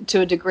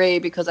 to a degree,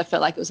 because I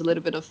felt like it was a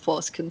little bit of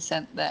forced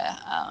consent there.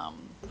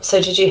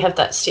 So did you have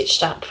that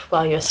stitched up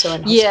while you were still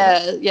in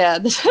hospital? Yeah.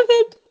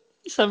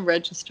 Some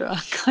registrar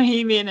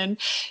came in and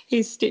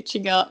he's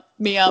stitching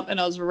me up, and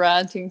I was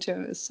ranting to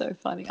him. It was so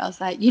funny. I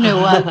was like, you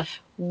know what?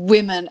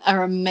 Women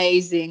are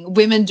amazing.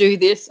 Women do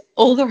this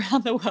all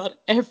around the world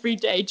every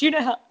day. Do you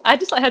know how I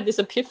just had this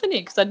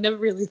epiphany, because I'd never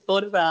really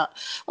thought about,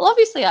 well,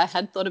 obviously I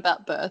had thought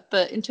about birth,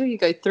 but until you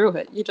go through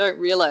it, you don't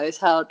realize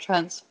how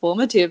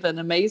transformative and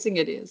amazing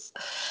it is.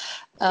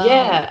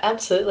 Yeah,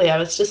 absolutely. I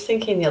was just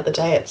thinking the other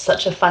day, it's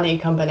such a funny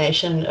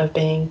combination of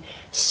being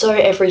so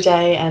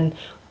everyday, and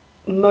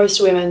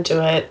most women do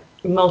it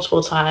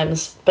multiple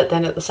times, but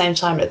then at the same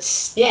time it's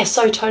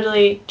so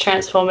totally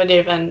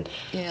transformative and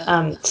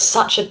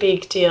such a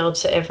big deal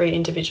to every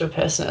individual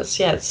person.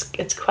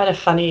 It's quite a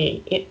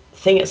funny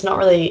thing. It's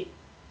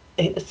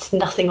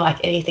nothing like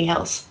anything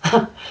else.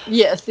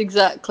 Yes,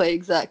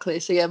 exactly.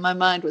 So my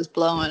mind was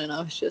blown, and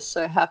I was just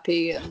so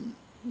happy, and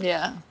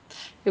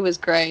it was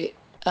great.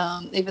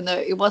 Even though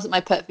it wasn't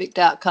my perfect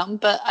outcome,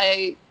 but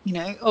I,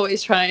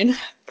 always try and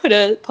put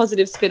a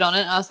positive spin on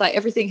it. And I was like,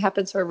 everything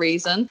happens for a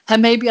reason.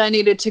 And maybe I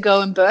needed to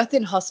go and birth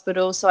in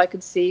hospital so I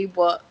could see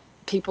what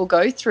people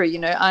go through.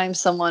 I'm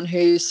someone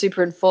who's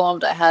super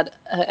informed. I had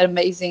an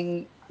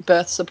amazing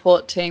birth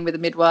support team with a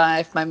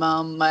midwife, my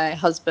mum, my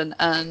husband,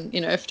 and,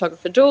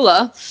 photographer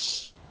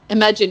doula.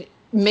 Imagine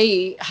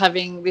me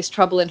having this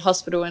trouble in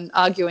hospital and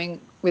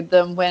arguing with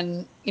them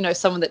when,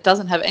 someone that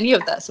doesn't have any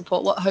of that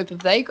support, what hope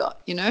have they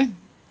got,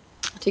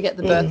 to get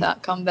the birth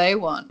outcome they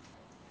want.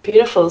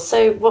 Beautiful.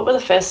 So what were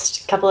the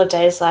first couple of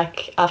days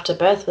like after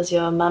birth? Was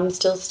your mum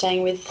still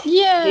staying with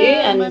you?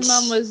 Yeah, my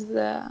mum was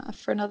there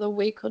for another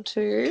week or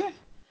two.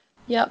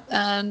 Yep,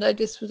 and I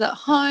just was at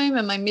home,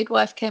 and my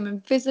midwife came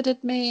and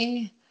visited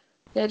me.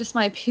 Yeah, just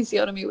my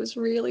episiotomy was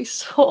really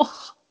sore.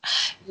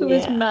 It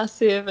was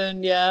massive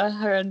and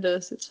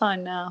horrendous. It's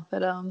fine now,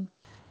 but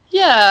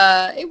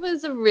it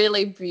was a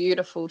really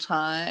beautiful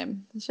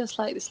time. It's just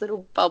like this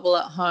little bubble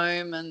at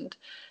home, and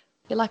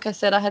like I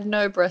said, I had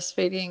no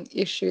breastfeeding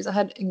issues. I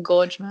had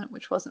engorgement,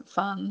 which wasn't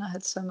fun. I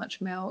had so much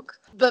milk.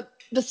 But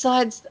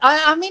besides,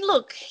 I mean,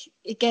 look,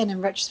 again,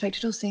 in retrospect,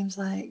 it all seems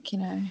like,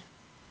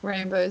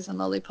 rainbows and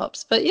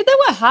lollipops. But there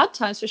were hard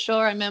times for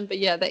sure. I remember,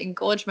 the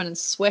engorgement and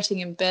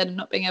sweating in bed and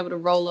not being able to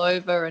roll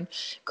over and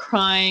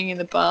crying in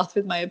the bath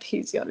with my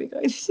episiotomy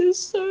going, this is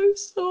so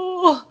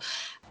sore.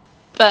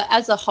 But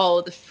as a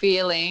whole, the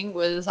feeling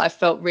was I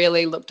felt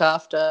really looked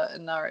after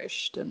and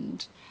nourished,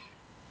 and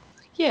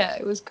Yeah,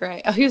 it was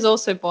great. He was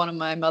also born on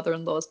my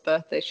mother-in-law's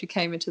birthday. She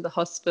came into the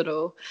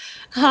hospital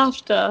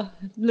after a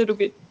little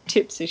bit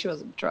tipsy. She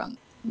wasn't drunk.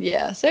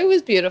 Yeah, so it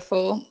was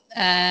beautiful,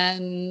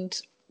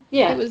 and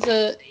it was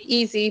a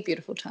easy,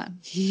 beautiful time.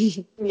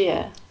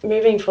 Yeah.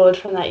 Moving forward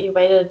from that, you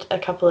waited a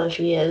couple of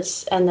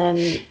years, and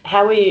then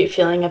how were you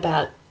feeling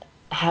about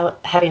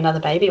having another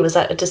baby? Was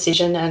that a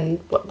decision, and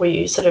what, were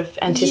you sort of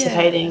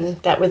anticipating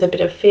that with a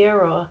bit of fear,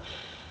 or?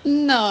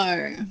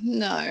 No.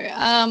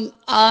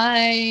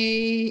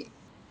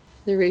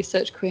 The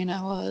research queen I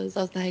was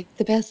like,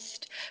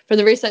 from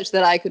the research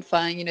that I could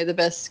find, the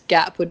best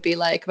gap would be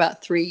like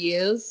about 3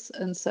 years.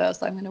 And so I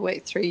was like, I'm going to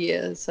wait 3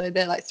 years. So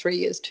they're like 3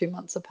 years, 2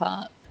 months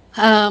apart.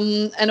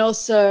 And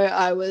also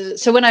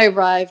when I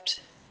arrived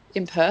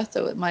in Perth,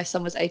 my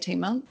son was 18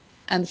 months.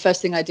 And the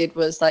first thing I did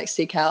was like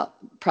seek out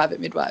private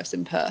midwives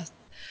in Perth.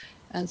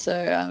 And so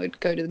I would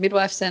go to the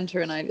midwife centre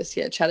and I just,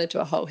 chatted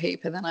to a whole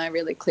heap. And then I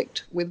really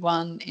clicked with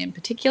one in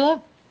particular.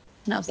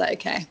 And I was like,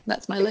 okay,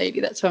 that's my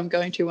lady. That's who I'm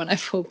going to when I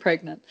fall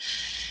pregnant.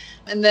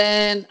 And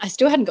then I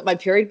still hadn't got my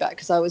period back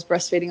because I was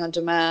breastfeeding on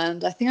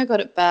demand. I think I got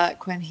it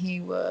back when he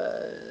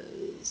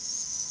was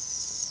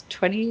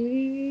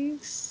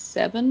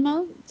 27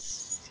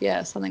 months.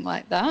 Yeah, something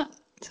like that.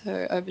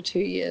 So over 2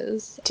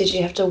 years. Did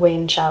you have to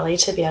wean Charlie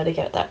to be able to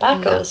get that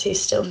back, or was he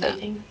still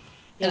feeding?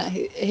 Yeah,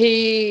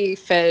 he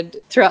fed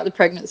throughout the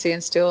pregnancy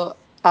and still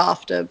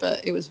after,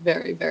 but it was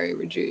very, very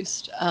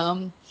reduced.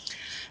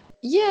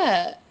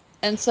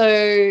 And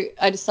so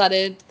I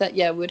decided that,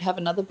 we'd have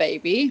another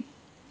baby.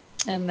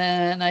 And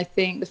then I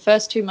think the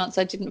first 2 months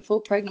I didn't fall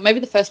pregnant. Maybe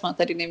the first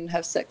month I didn't even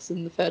have sex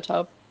in the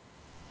fertile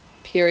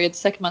period. The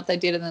second month I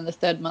did, and then the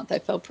third month I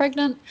fell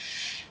pregnant.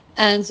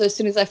 And so as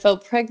soon as I fell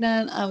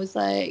pregnant, I was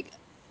like,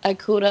 I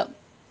called up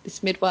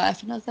this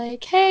midwife and I was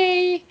like,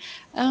 hey,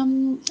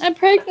 I'm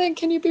pregnant.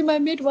 Can you be my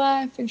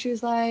midwife? And she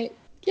was like,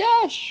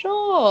 yeah,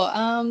 sure.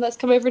 Let's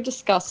come over and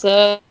discuss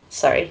it.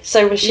 Sorry.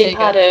 So was she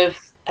part of...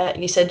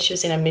 you said she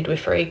was in a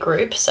midwifery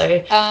group, so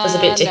it was a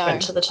bit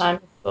different to the time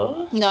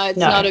before? No, it's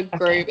not a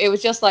group. Okay. It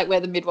was just like where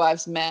the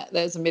midwives met.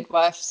 There's a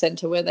midwife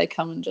centre where they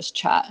come and just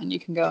chat, and you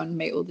can go and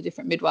meet all the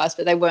different midwives,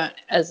 but they weren't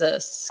as a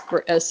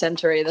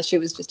centre either. She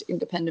was just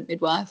independent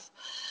midwife.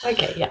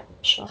 Okay, yeah,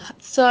 sure.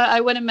 So I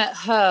went and met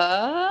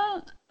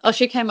her. Oh,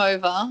 she came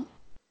over,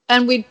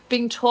 and we'd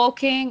been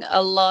talking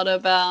a lot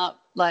about,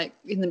 like,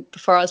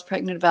 before I was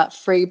pregnant, about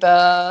free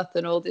birth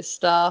and all this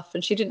stuff.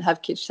 And she didn't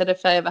have kids. She said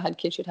if I ever had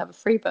kids, she'd have a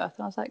free birth.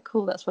 And I was like,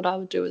 cool, that's what I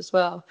would do as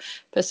well.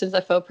 But as soon as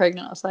I fell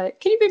pregnant, I was like,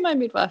 can you be my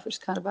midwife? Which is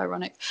kind of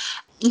ironic.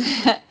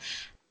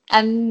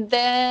 And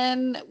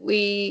then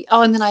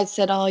and then I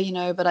said,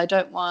 but I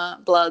don't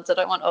want bloods. I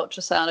don't want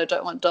ultrasound. I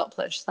don't want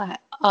Doppler. She's like,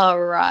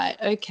 all right,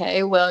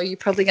 okay, well, you're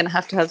probably going to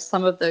have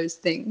some of those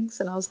things.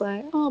 And I was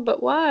like, oh,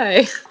 but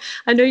why?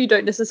 I know you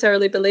don't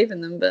necessarily believe in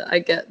them, but I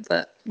get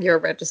that you're a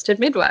registered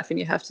midwife and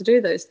you have to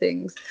do those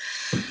things.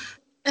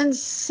 And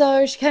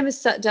so she came and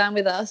sat down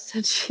with us,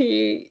 and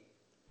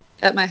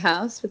at my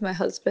house with my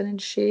husband,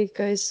 and she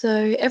goes,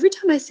 so every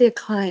time I see a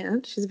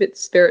client, she's a bit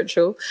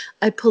spiritual,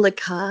 I pull a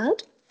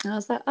card. And I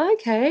was like,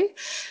 okay.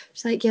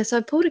 She's like, yes,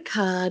 I pulled a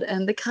card,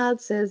 and the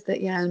card says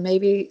that,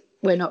 maybe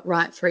we're not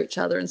right for each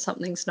other and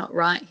something's not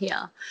right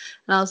here.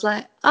 And I was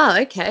like,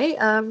 oh, okay,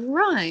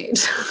 right.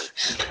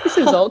 This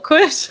is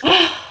awkward.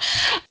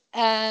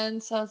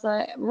 And so I was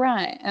like,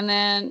 right. And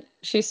then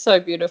she's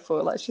so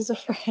beautiful, like she's a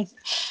friend.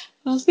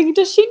 I was thinking,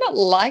 does she not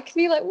like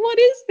me? Like, what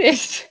is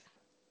this?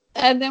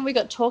 And then we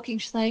got talking.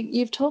 She's like,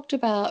 you've talked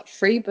about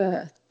free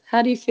birth.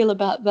 How do you feel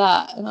about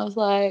that? And I was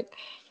like,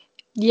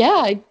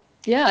 yeah,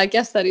 I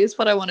guess that is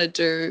what I want to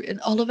do.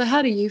 And Oliver,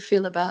 how do you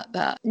feel about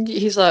that?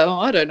 He's like, oh,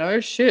 I don't know,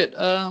 shit.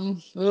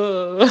 And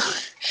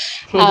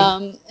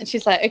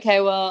she's like, okay,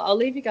 well, I'll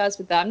leave you guys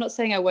with that. I'm not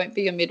saying I won't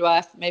be your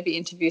midwife. Maybe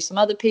interview some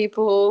other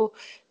people.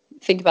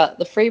 Think about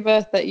the free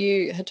birth that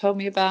you had told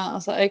me about. I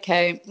was like,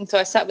 okay. And so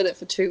I sat with it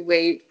for 2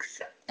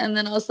 weeks. And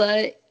then I was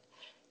like,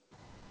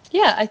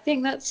 yeah, I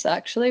think that's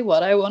actually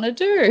what I want to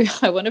do.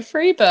 I want a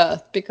free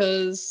birth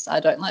because I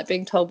don't like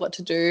being told what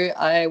to do.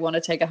 I want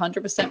to take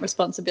 100%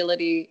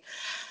 responsibility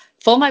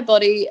for my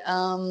body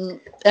and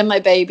my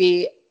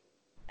baby.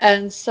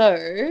 And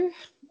so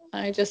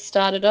I just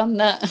started on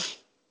that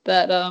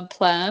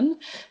plan.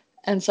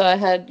 And so I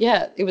had,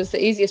 it was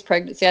the easiest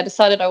pregnancy. I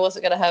decided I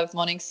wasn't going to have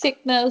morning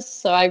sickness.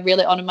 So I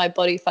really honored my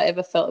body. If I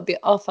ever felt a bit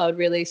off, I would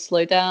really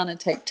slow down and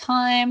take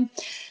time.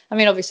 I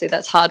mean, obviously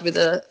that's hard with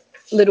a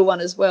little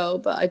one as well,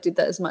 but I did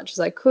that as much as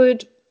I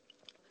could.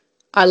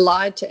 I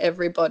lied to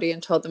everybody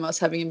and told them I was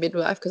having a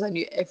midwife because I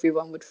knew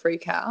everyone would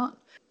freak out,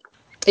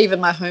 even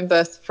my home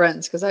birth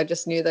friends, because I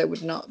just knew they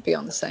would not be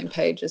on the same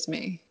page as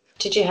me.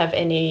 Did you have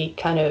any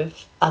kind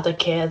of other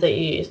care that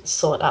you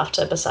sought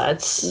after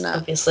besides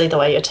obviously the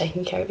way you're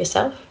taking care of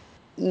yourself?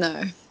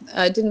 No,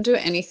 I didn't do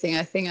anything.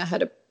 I think I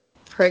had a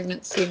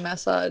pregnancy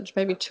massage,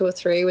 maybe 2 or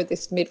 3 with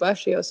this midwife.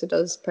 She also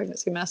does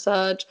pregnancy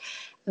massage.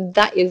 And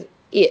that is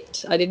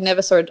it.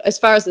 As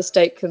far as the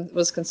state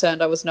was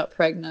concerned, I was not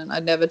pregnant.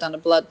 I'd never done a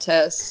blood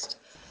test.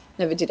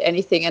 never did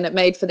anything. And it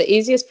made for the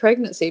easiest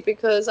pregnancy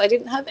because I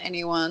didn't have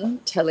anyone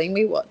telling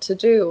me what to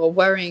do or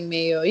worrying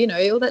me or, you know,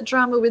 all that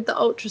drama with the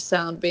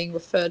ultrasound being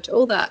referred to,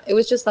 all that. It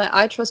was just like,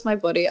 I trust my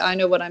body. I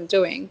know what I'm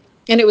doing.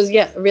 And it was,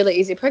 a really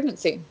easy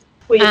pregnancy.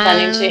 Were you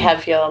planning to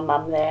have your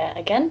mum there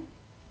again?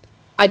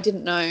 I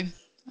didn't know.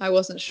 I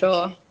wasn't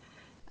sure.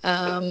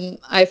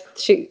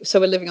 Okay. So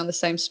we're living on the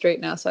same street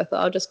now, so I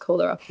thought I'll just call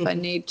her up if I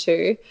need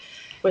to.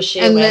 Was she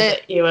aware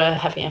that you were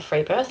having a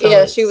free birth?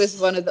 Yeah, she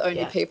was one of the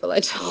only people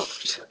I told.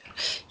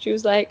 She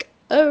was like,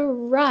 oh,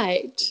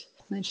 right.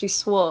 And then she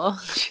swore.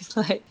 She's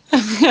like,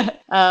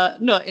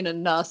 not in a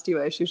nasty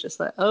way. She was just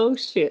like, oh,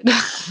 shit.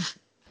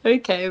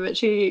 Okay, but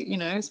she, you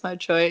know, it's my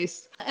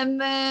choice.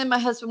 And then my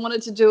husband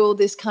wanted to do all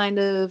this kind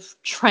of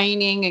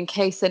training in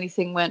case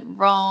anything went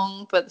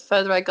wrong. But the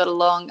further I got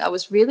along, I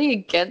was really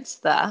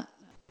against that.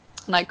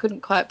 And I couldn't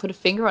quite put a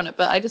finger on it.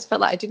 But I just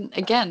felt like I didn't,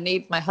 again,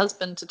 need my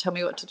husband to tell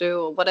me what to do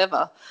or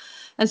whatever.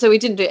 And so we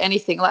didn't do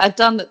anything. Like, I'd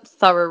done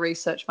thorough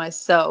research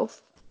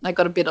myself. I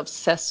got a bit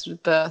obsessed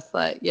with birth.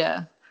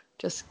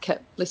 Just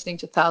kept listening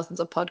to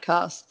thousands of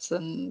podcasts.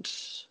 And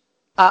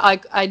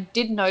I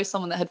did know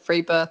someone that had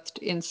free birthed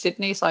in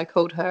Sydney, so I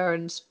called her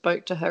and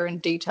spoke to her in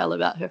detail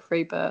about her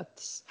free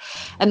births.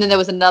 And then there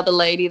was another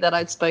lady that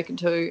I'd spoken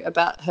to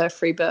about her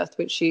free birth,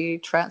 which she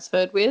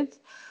transferred with.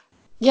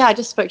 Yeah, I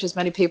just spoke to as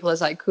many people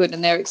as I could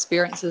and their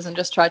experiences and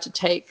just tried to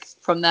take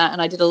from that.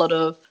 And I did a lot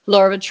of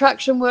law of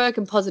attraction work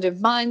and positive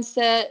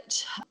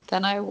mindset.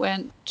 Then I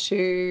went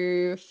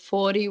to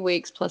 40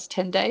 weeks plus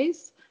 10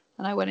 days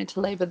and I went into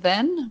labor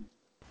then.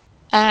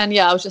 And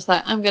I was just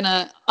like,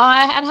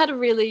 I had a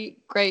really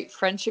great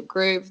friendship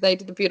group. They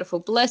did a beautiful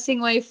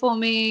blessing way for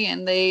me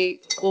and they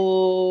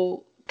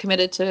all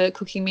committed to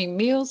cooking me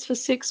meals for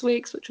 6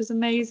 weeks, which was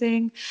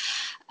amazing.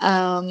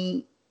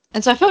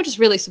 And so I felt just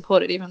really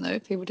supported, even though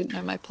people didn't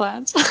know my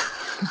plans.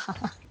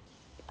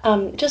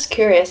 Just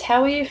curious,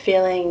 how were you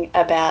feeling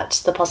about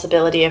the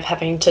possibility of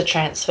having to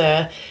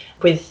transfer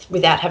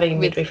without having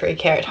midwifery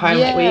care at home?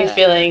 Yeah. Were you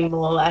feeling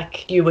more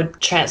like you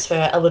would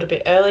transfer a little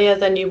bit earlier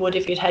than you would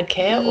if you'd had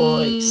care,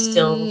 or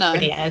still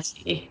pretty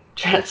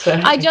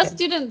anti-transfer? I just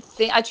didn't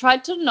think. I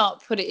tried to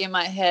not put it in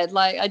my head.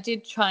 Like I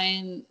did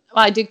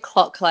I did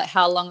clock like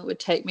how long it would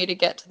take me to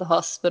get to the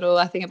hospital.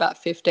 I think about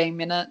 15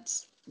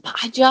 minutes. But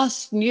I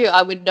just knew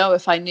I would know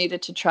if I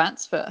needed to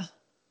transfer.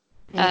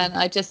 And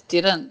I just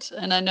didn't.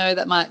 And I know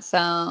that might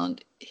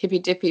sound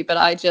hippy-dippy, but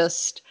I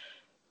just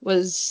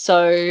was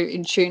so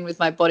in tune with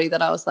my body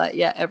that I was like,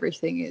 yeah,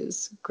 everything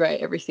is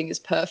great. Everything is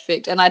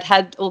perfect. And I'd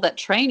had all that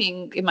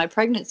training in my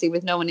pregnancy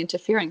with no one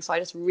interfering. So I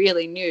just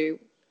really knew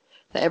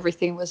that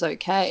everything was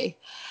okay.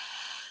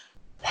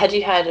 Had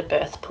you had a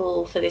birth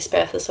pool for this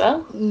birth as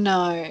well?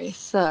 No.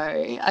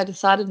 So I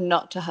decided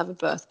not to have a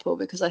birth pool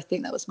because I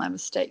think that was my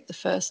mistake the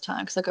first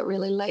time because I got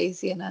really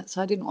lazy in it.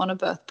 So I didn't want a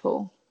birth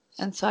pool.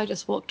 And so I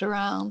just walked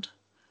around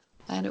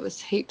and it was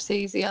heaps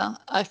easier.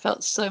 I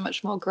felt so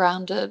much more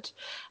grounded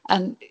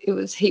and it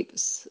was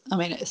heaps. I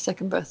mean, a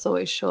second birth's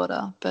always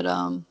shorter, but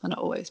not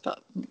always,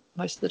 but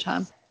most of the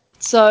time.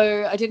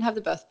 So I didn't have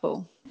the birth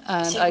pool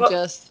and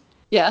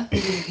Yeah.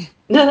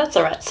 No, that's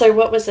all right. So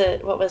what was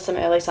some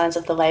early signs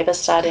of the labour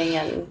starting?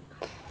 And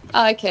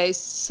okay,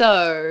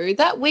 so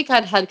that week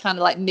I'd had kind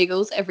of like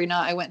niggles every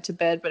night I went to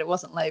bed, but it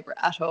wasn't labour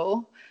at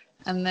all.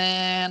 And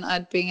then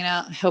I'd been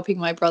out helping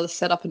my brother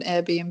set up an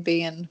Airbnb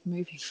and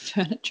moving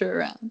furniture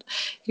around.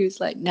 He was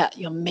like, "No,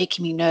 you're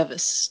making me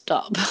nervous.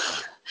 Stop."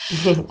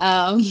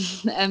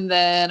 And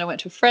then I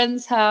went to a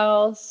friend's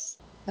house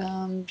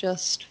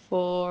just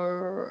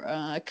for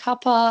a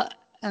cuppa,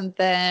 and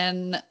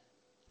then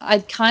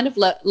I'd kind of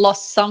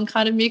lost some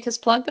kind of mucus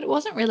plug, but it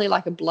wasn't really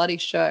like a bloody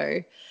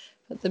show.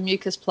 But the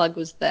mucus plug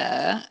was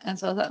there. And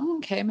so I was like, oh,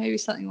 okay, maybe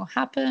something will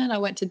happen. I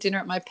went to dinner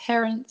at my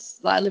parents'.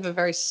 I live a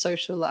very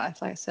social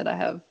life. Like I said, I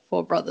have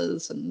 4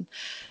 brothers and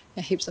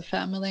heaps of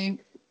family.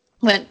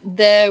 Went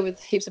there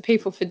with heaps of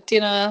people for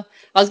dinner.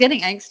 I was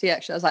getting angsty,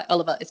 actually. I was like,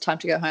 Oliver, it's time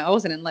to go home. I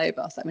wasn't in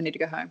labour. I was like, we need to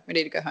go home. We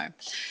need to go home.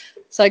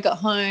 So I got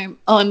home.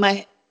 Oh, and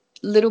my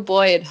little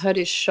boy had hurt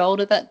his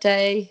shoulder that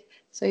day.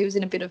 So he was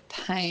in a bit of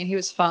pain. He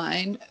was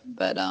fine.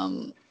 But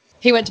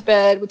he went to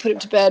bed. We put him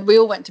to bed. We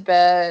all went to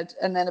bed.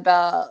 And then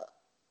about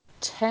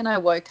 10, I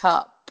woke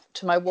up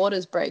to my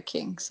waters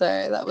breaking. So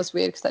that was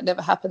weird because that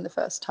never happened the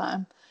first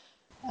time.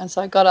 And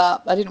so I got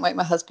up. I didn't wake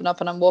my husband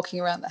up and I'm walking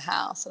around the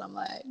house and I'm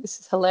like, this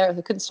is hilarious.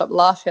 I couldn't stop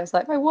laughing. I was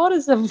like, my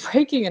waters are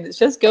breaking and it's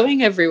just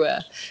going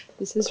everywhere.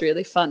 This is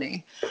really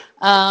funny.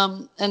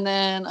 And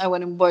then I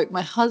went and woke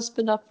my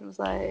husband up and was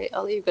like,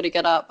 Ollie, you've got to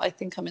get up. I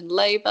think I'm in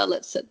labor.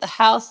 Let's set the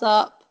house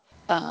up.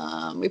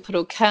 We put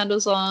all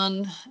candles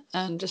on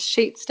and just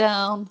sheets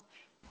down.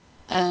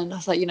 And I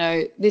was like,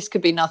 this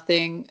could be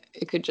nothing.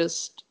 It could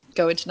just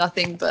go into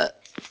nothing, but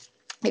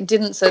it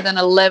didn't. So then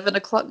 11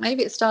 o'clock,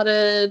 maybe it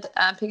started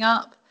amping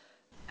up.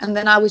 And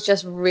then I was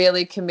just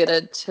really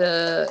committed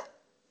to,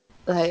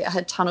 I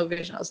had tunnel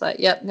vision. I was like,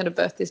 yep, I'm going to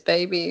birth this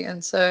baby.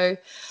 And so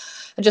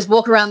I'd just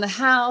walk around the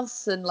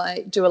house and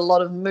like do a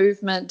lot of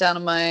movement down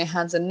on my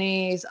hands and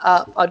knees,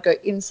 up. I'd go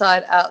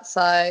inside,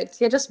 outside.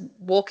 Yeah, just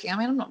walking. I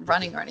mean, I'm not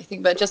running or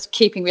anything, but just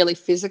keeping really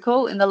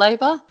physical in the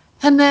labor.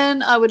 And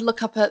then I would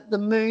look up at the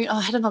moon.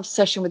 I had an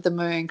obsession with the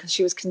moon because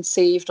she was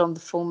conceived on the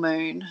full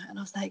moon. And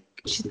I was like,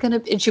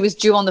 and she was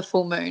due on the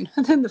full moon.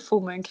 And then the full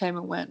moon came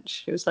and went.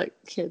 She was like,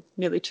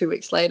 nearly 2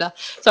 weeks later.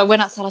 So I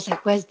went outside. I was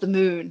like, where's the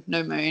moon?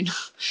 No moon.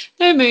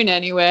 No moon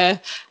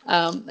anywhere.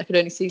 I could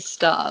only see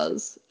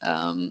stars.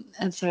 And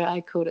so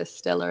I called her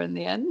Stella in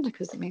the end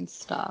because it means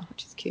star,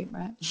 which is cute,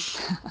 right?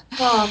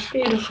 Oh,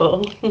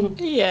 beautiful.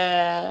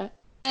 Yeah.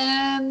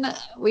 And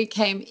we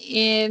came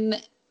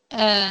in.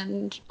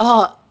 And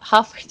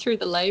halfway through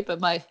the labor,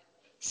 my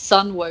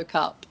son woke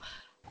up,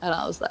 and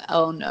I was like,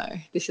 oh no,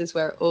 this is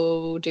where it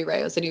all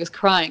derails. And he was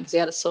crying because he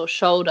had a sore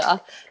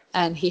shoulder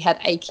and he had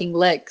aching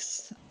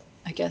legs,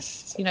 I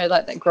guess,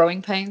 like that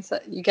growing pains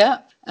that you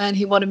get. And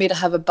he wanted me to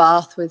have a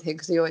bath with him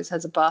because he always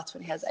has a bath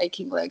when he has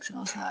aching legs. And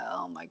I was like,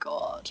 oh my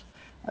God,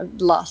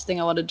 the last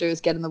thing I want to do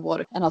is get in the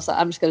water. And I was like,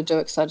 I'm just going to do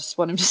it because I just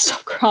want him to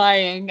stop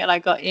crying. And I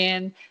got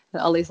in,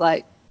 and Ollie's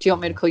like, do you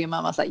want me to call your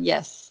mum? I was like,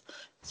 yes.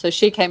 So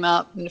she came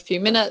up in a few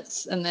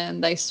minutes, and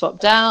then they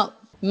swapped out.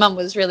 Mum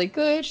was really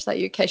good. She's like,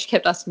 you okay? She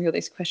kept asking me all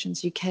these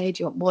questions. You okay?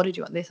 Do you want water? Do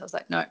you want this? I was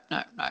like, no.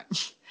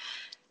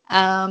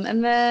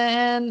 And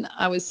then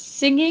I was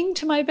singing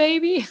to my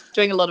baby,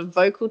 doing a lot of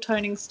vocal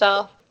toning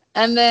stuff.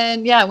 And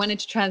then, I went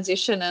into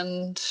transition,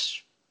 and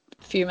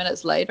a few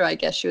minutes later, I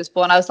guess she was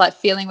born. I was like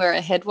feeling where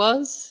her head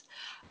was.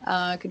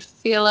 I could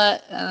feel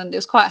it, and it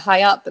was quite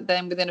high up. But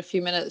then within a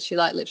few minutes, she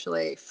like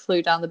literally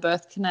flew down the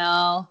birth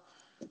canal.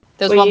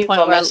 There was one point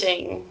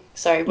vomiting?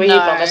 Were you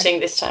vomiting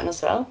this time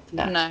as well?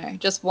 No,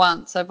 just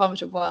once. I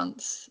vomited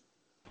once.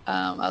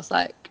 I was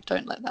like,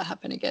 don't let that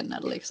happen again,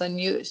 Natalie, because I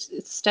knew it's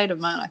a state of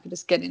mind. I could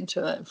just get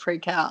into it and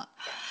freak out.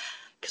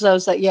 Because I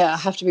was like, I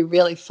have to be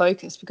really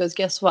focused because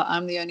guess what?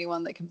 I'm the only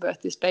one that can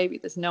birth this baby.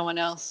 There's no one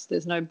else.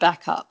 There's no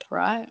backup,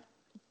 right?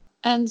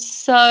 And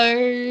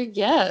so,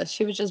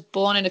 she was just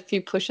born in a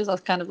few pushes. I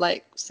was kind of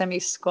like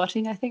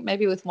semi-squatting, I think,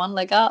 maybe with one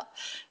leg up.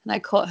 And I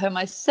caught her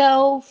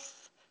myself.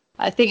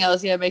 I think I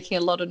was, making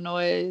a lot of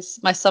noise.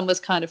 My son was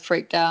kind of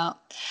freaked out.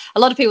 A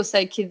lot of people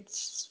say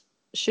kids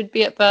should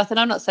be at birth, and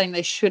I'm not saying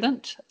they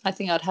shouldn't. I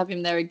think I'd have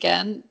him there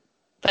again,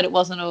 but it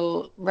wasn't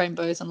all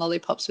rainbows and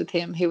lollipops with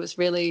him. He was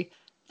really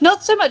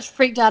not so much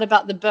freaked out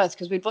about the birth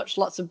because we'd watched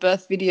lots of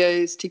birth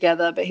videos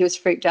together, but he was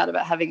freaked out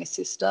about having a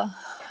sister.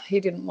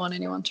 He didn't want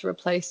anyone to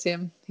replace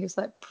him. He was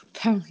like,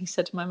 apparently he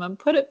said to my mum,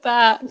 put it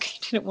back. He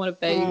didn't want a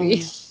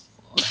baby.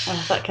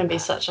 Oh, that can be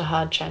such a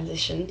hard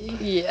transition.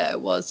 Yeah, it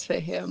was for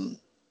him.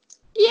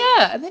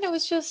 Yeah, and then it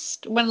was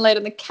just went and laid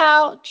on the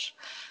couch,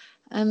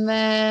 and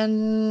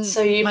then...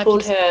 So you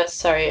pulled her...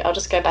 Sorry, I'll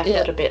just go back a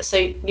little bit. So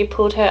you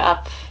pulled her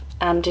up.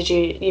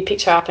 You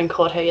picked her up and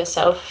caught her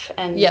yourself,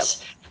 and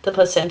the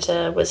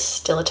placenta was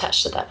still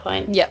attached at that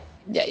point? Yep.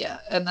 Yeah.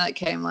 And that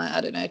came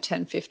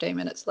 10, 15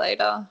 minutes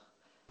later.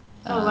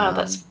 Oh, wow,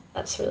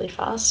 that's really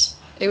fast.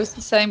 It was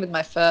the same with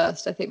my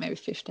first, I think maybe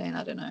 15,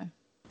 I don't know,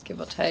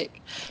 give or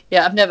take.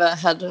 Yeah, I've never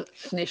had an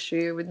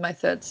issue with my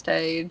third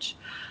stage.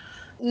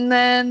 And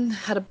then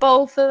had a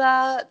bowl for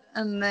that,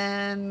 and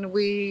then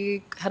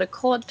we had a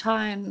cord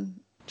tie, and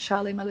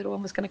Charlie, my little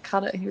one, was going to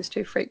cut it, and he was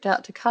too freaked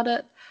out to cut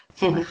it.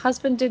 So my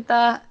husband did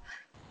that,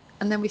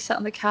 and then we sat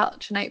on the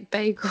couch and ate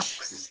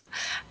bagels.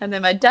 And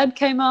then my dad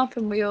came up,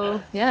 and we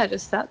all,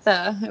 just sat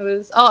there. It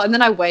was, and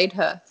then I weighed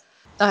her.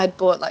 I had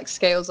bought like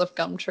scales off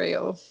Gumtree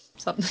or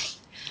something.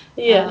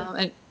 Yeah.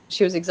 And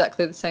she was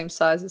exactly the same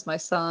size as my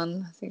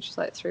son. I think she's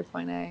like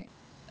 3.8.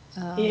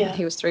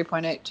 He was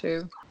 3.8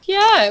 too.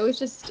 Yeah, it was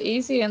just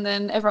easy. And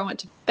then everyone went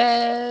to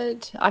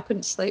bed. I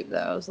couldn't sleep though.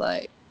 I was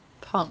like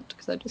pumped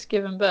because I'd just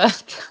given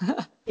birth.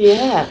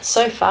 Yeah,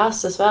 so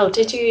fast as well.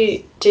 Did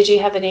you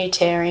have any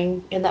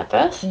tearing in that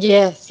birth?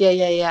 Yes,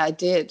 yeah, I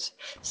did.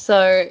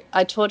 So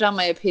I tore down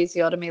my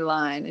episiotomy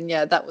line,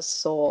 and that was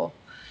sore.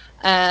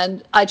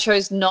 And I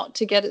chose not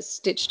to get it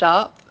stitched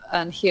up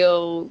and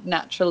heal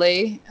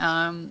naturally.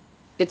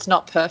 It's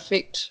not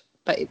perfect,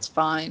 but it's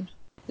fine.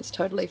 It's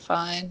totally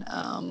fine.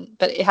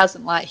 But it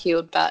hasn't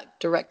healed back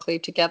directly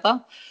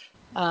together.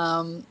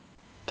 But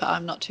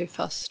I'm not too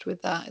fussed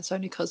with that. It's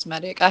only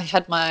cosmetic. I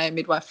had my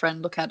midwife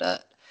friend look at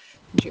it,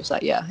 and she was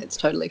like, yeah, it's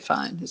totally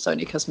fine. It's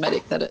only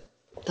cosmetic that it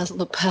doesn't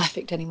look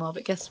perfect anymore.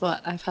 But guess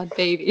what? I've had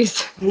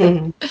babies.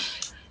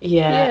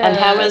 Yeah. And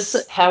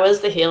how was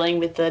the healing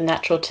with the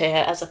natural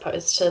tear as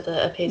opposed to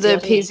the episiotomy? The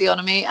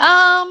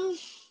episiotomy.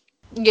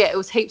 It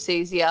was heaps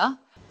easier.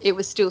 It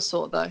was still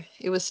sore though.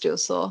 It was still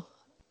sore.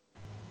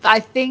 I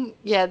think,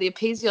 the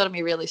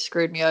episiotomy really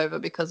screwed me over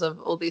because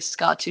of all this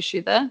scar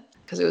tissue there,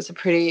 because it was a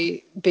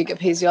pretty big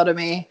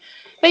episiotomy.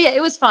 But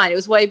it was fine. It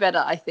was way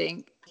better, I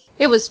think.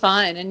 It was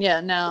fine. And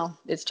now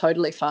it's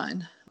totally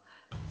fine.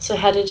 So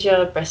how did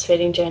your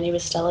breastfeeding journey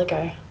with Stella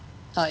go?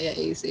 Oh, yeah,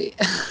 easy.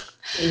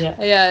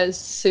 Yeah, it's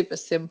super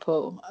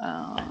simple.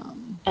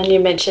 And you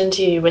mentioned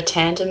you were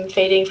tandem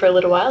feeding for a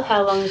little while.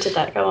 How long did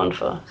that go on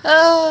for?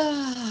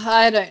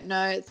 I don't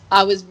know.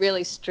 I was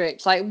really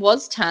strict. Like, it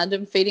was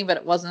tandem feeding, but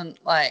it wasn't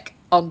like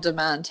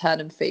on-demand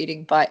tandem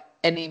feeding by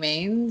any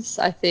means.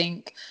 I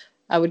think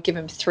I would give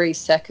him 3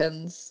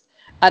 seconds.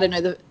 I don't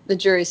know. The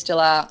jury's still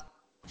out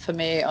for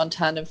me on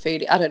tandem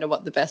feeding. I don't know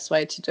what the best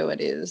way to do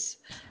it is.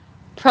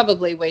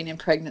 Probably wean in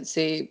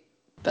pregnancy,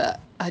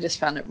 but I just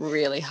found it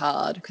really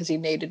hard because he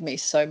needed me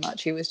so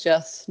much. He was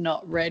just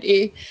not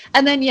ready.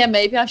 And then, yeah,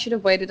 maybe I should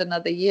have waited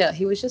another year.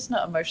 He was just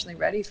not emotionally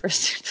ready for a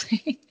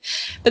sibling.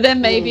 But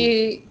then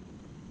maybe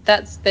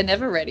they're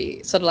never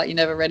ready. Sort of like you're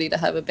never ready to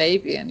have a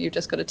baby and you've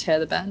just got to tear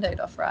the Band-Aid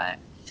off, right?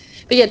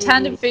 But yeah,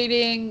 tandem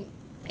feeding,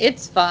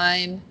 it's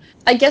fine.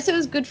 I guess it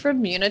was good for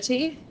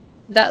immunity.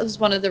 That was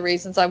one of the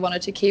reasons I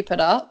wanted to keep it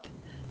up.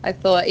 I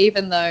thought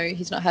even though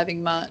he's not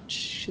having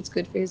much, it's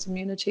good for his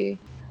immunity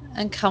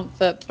and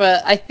comfort.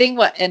 But I think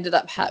what ended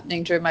up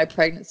happening during my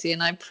pregnancy,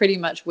 and I pretty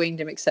much weaned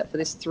him except for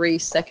this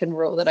 3-second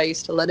rule that I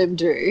used to let him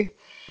do,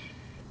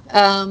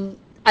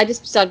 I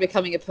just started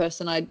becoming a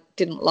person I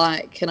didn't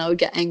like, and I would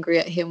get angry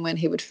at him when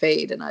he would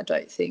feed, and I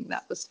don't think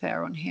that was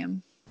fair on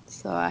him.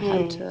 So I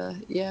had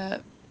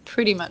to,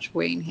 pretty much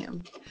wean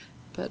him,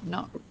 but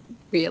not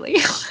really.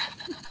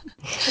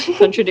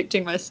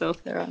 Contradicting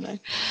myself there, aren't I?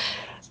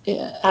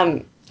 Yeah.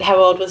 How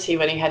old was he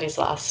when he had his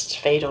last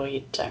feed, or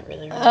you don't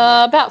really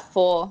remember? About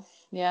 4.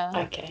 Yeah.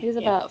 Okay. He's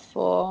about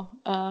 4.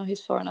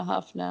 He's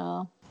 4.5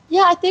 now.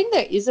 Yeah, I think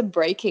there is a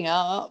breaking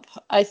up.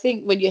 I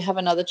think when you have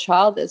another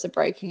child, there's a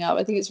breaking up.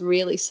 I think it's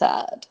really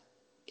sad.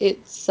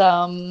 It's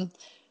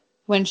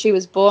when she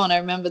was born, I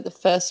remember the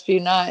first few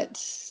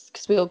nights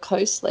because we all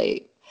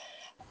co-sleep.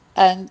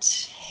 And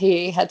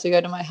he had to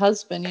go to my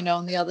husband,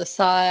 on the other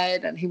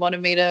side, and he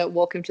wanted me to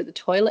walk him to the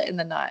toilet in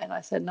the night. And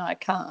I said, no, I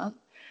can't.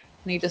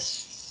 And he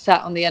just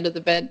sat on the end of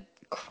the bed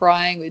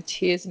crying with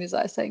tears in his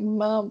eyes saying,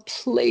 Mum,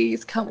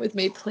 please come with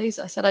me, please.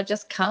 I said, I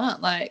just can't.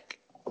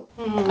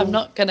 I'm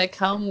not going to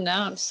come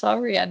now. I'm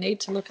sorry. I need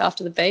to look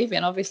after the baby.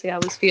 And obviously I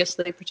was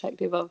fiercely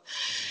protective of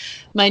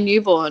my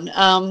newborn.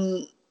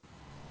 I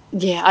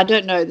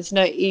don't know. There's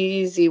no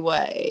easy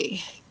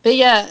way. But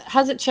yeah,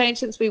 has it changed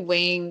since we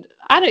weaned?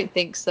 I don't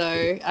think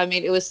so. I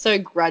mean, it was so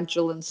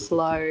gradual and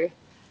slow.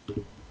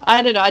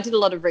 I don't know. I did a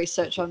lot of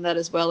research on that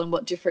as well and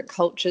what different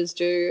cultures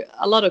do.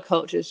 A lot of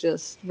cultures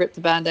just rip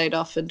the Band-Aid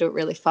off and do it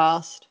really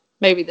fast.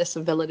 Maybe there's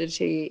some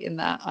validity in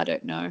that. I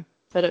don't know.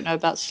 I don't know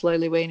about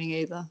slowly weaning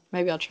either.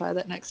 Maybe I'll try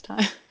that next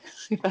time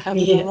if I have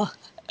another.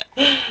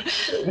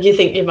 You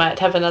think you might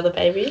have another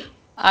baby?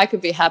 I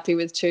could be happy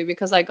with 2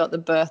 because I got the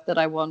birth that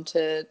I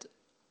wanted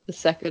the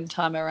second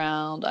time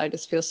around. I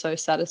just feel so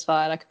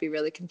satisfied. I could be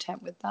really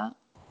content with that.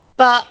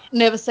 But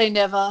never say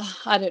never.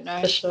 I don't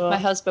know. For sure. My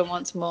husband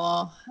wants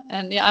more.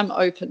 And yeah, I'm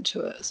open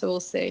to it. So we'll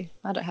see.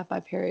 I don't have my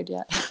period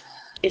yet.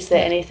 Is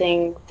there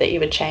anything that you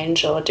would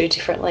change or do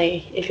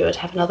differently if you were to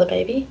have another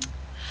baby?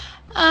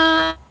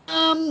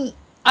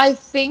 I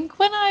think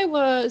when I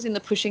was in the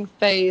pushing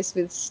phase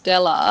with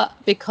Stella,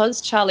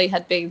 because Charlie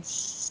had been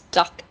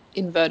stuck,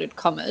 inverted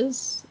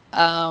commas,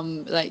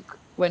 like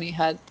when he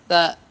had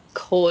that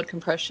cord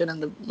compression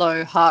and the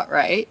low heart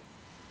rate,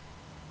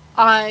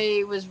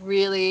 I was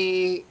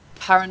really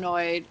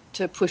paranoid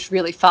to push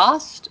really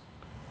fast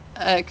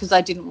because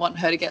I didn't want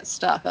her to get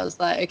stuck. I was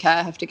like, okay,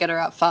 I have to get her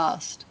out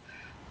fast.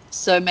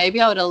 So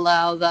maybe I would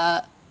allow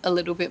that a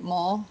little bit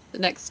more the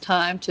next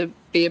time to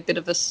be a bit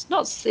of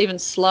not even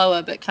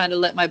slower, but kind of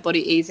let my body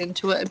ease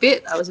into it a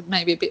bit. I was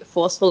maybe a bit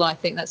forceful, and I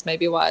think that's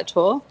maybe why I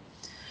tore.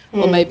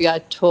 Or maybe I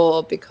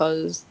tore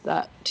because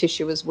that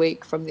tissue was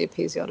weak from the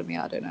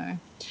episiotomy. I don't know.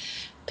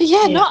 But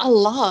yeah, not a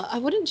lot. I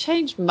wouldn't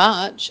change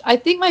much. I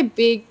think my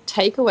big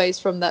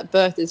takeaways from that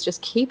birth is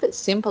just keep it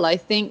simple. I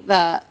think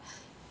that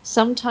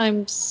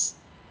sometimes,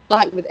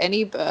 like with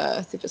any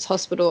birth, if it's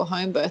hospital or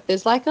home birth,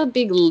 there's like a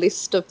big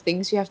list of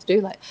things you have to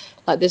do. Like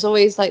there's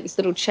always like this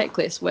little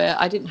checklist where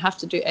I didn't have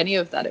to do any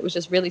of that. It was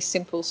just really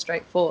simple,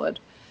 straightforward.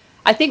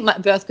 I think my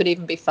birth could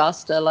even be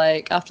faster.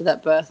 Like after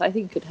that birth, I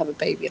think you could have a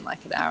baby in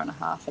like an hour and a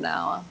half, an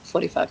hour,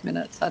 45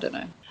 minutes. I don't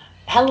know.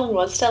 How long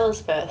was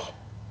Stella's birth?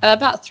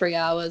 About 3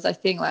 hours. I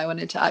think I went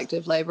into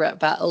active labour at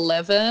about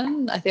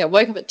 11. I think I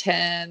woke up at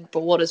 10, but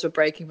waters were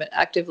breaking, but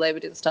active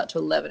labour didn't start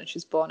till 11 and she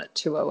was born at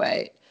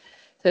 2:08.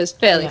 So it was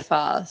fairly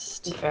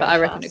fast, but I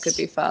reckon it could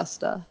be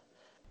faster.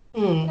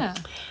 Yeah.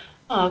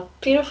 Oh,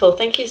 beautiful.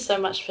 Thank you so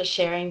much for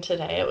sharing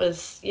today. It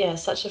was,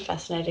 such a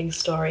fascinating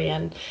story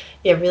and,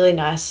 really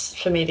nice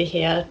for me to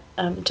hear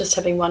just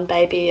having one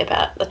baby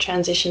about the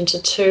transition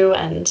to 2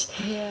 and,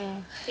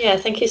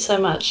 thank you so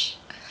much.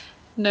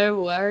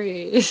 No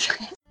worries.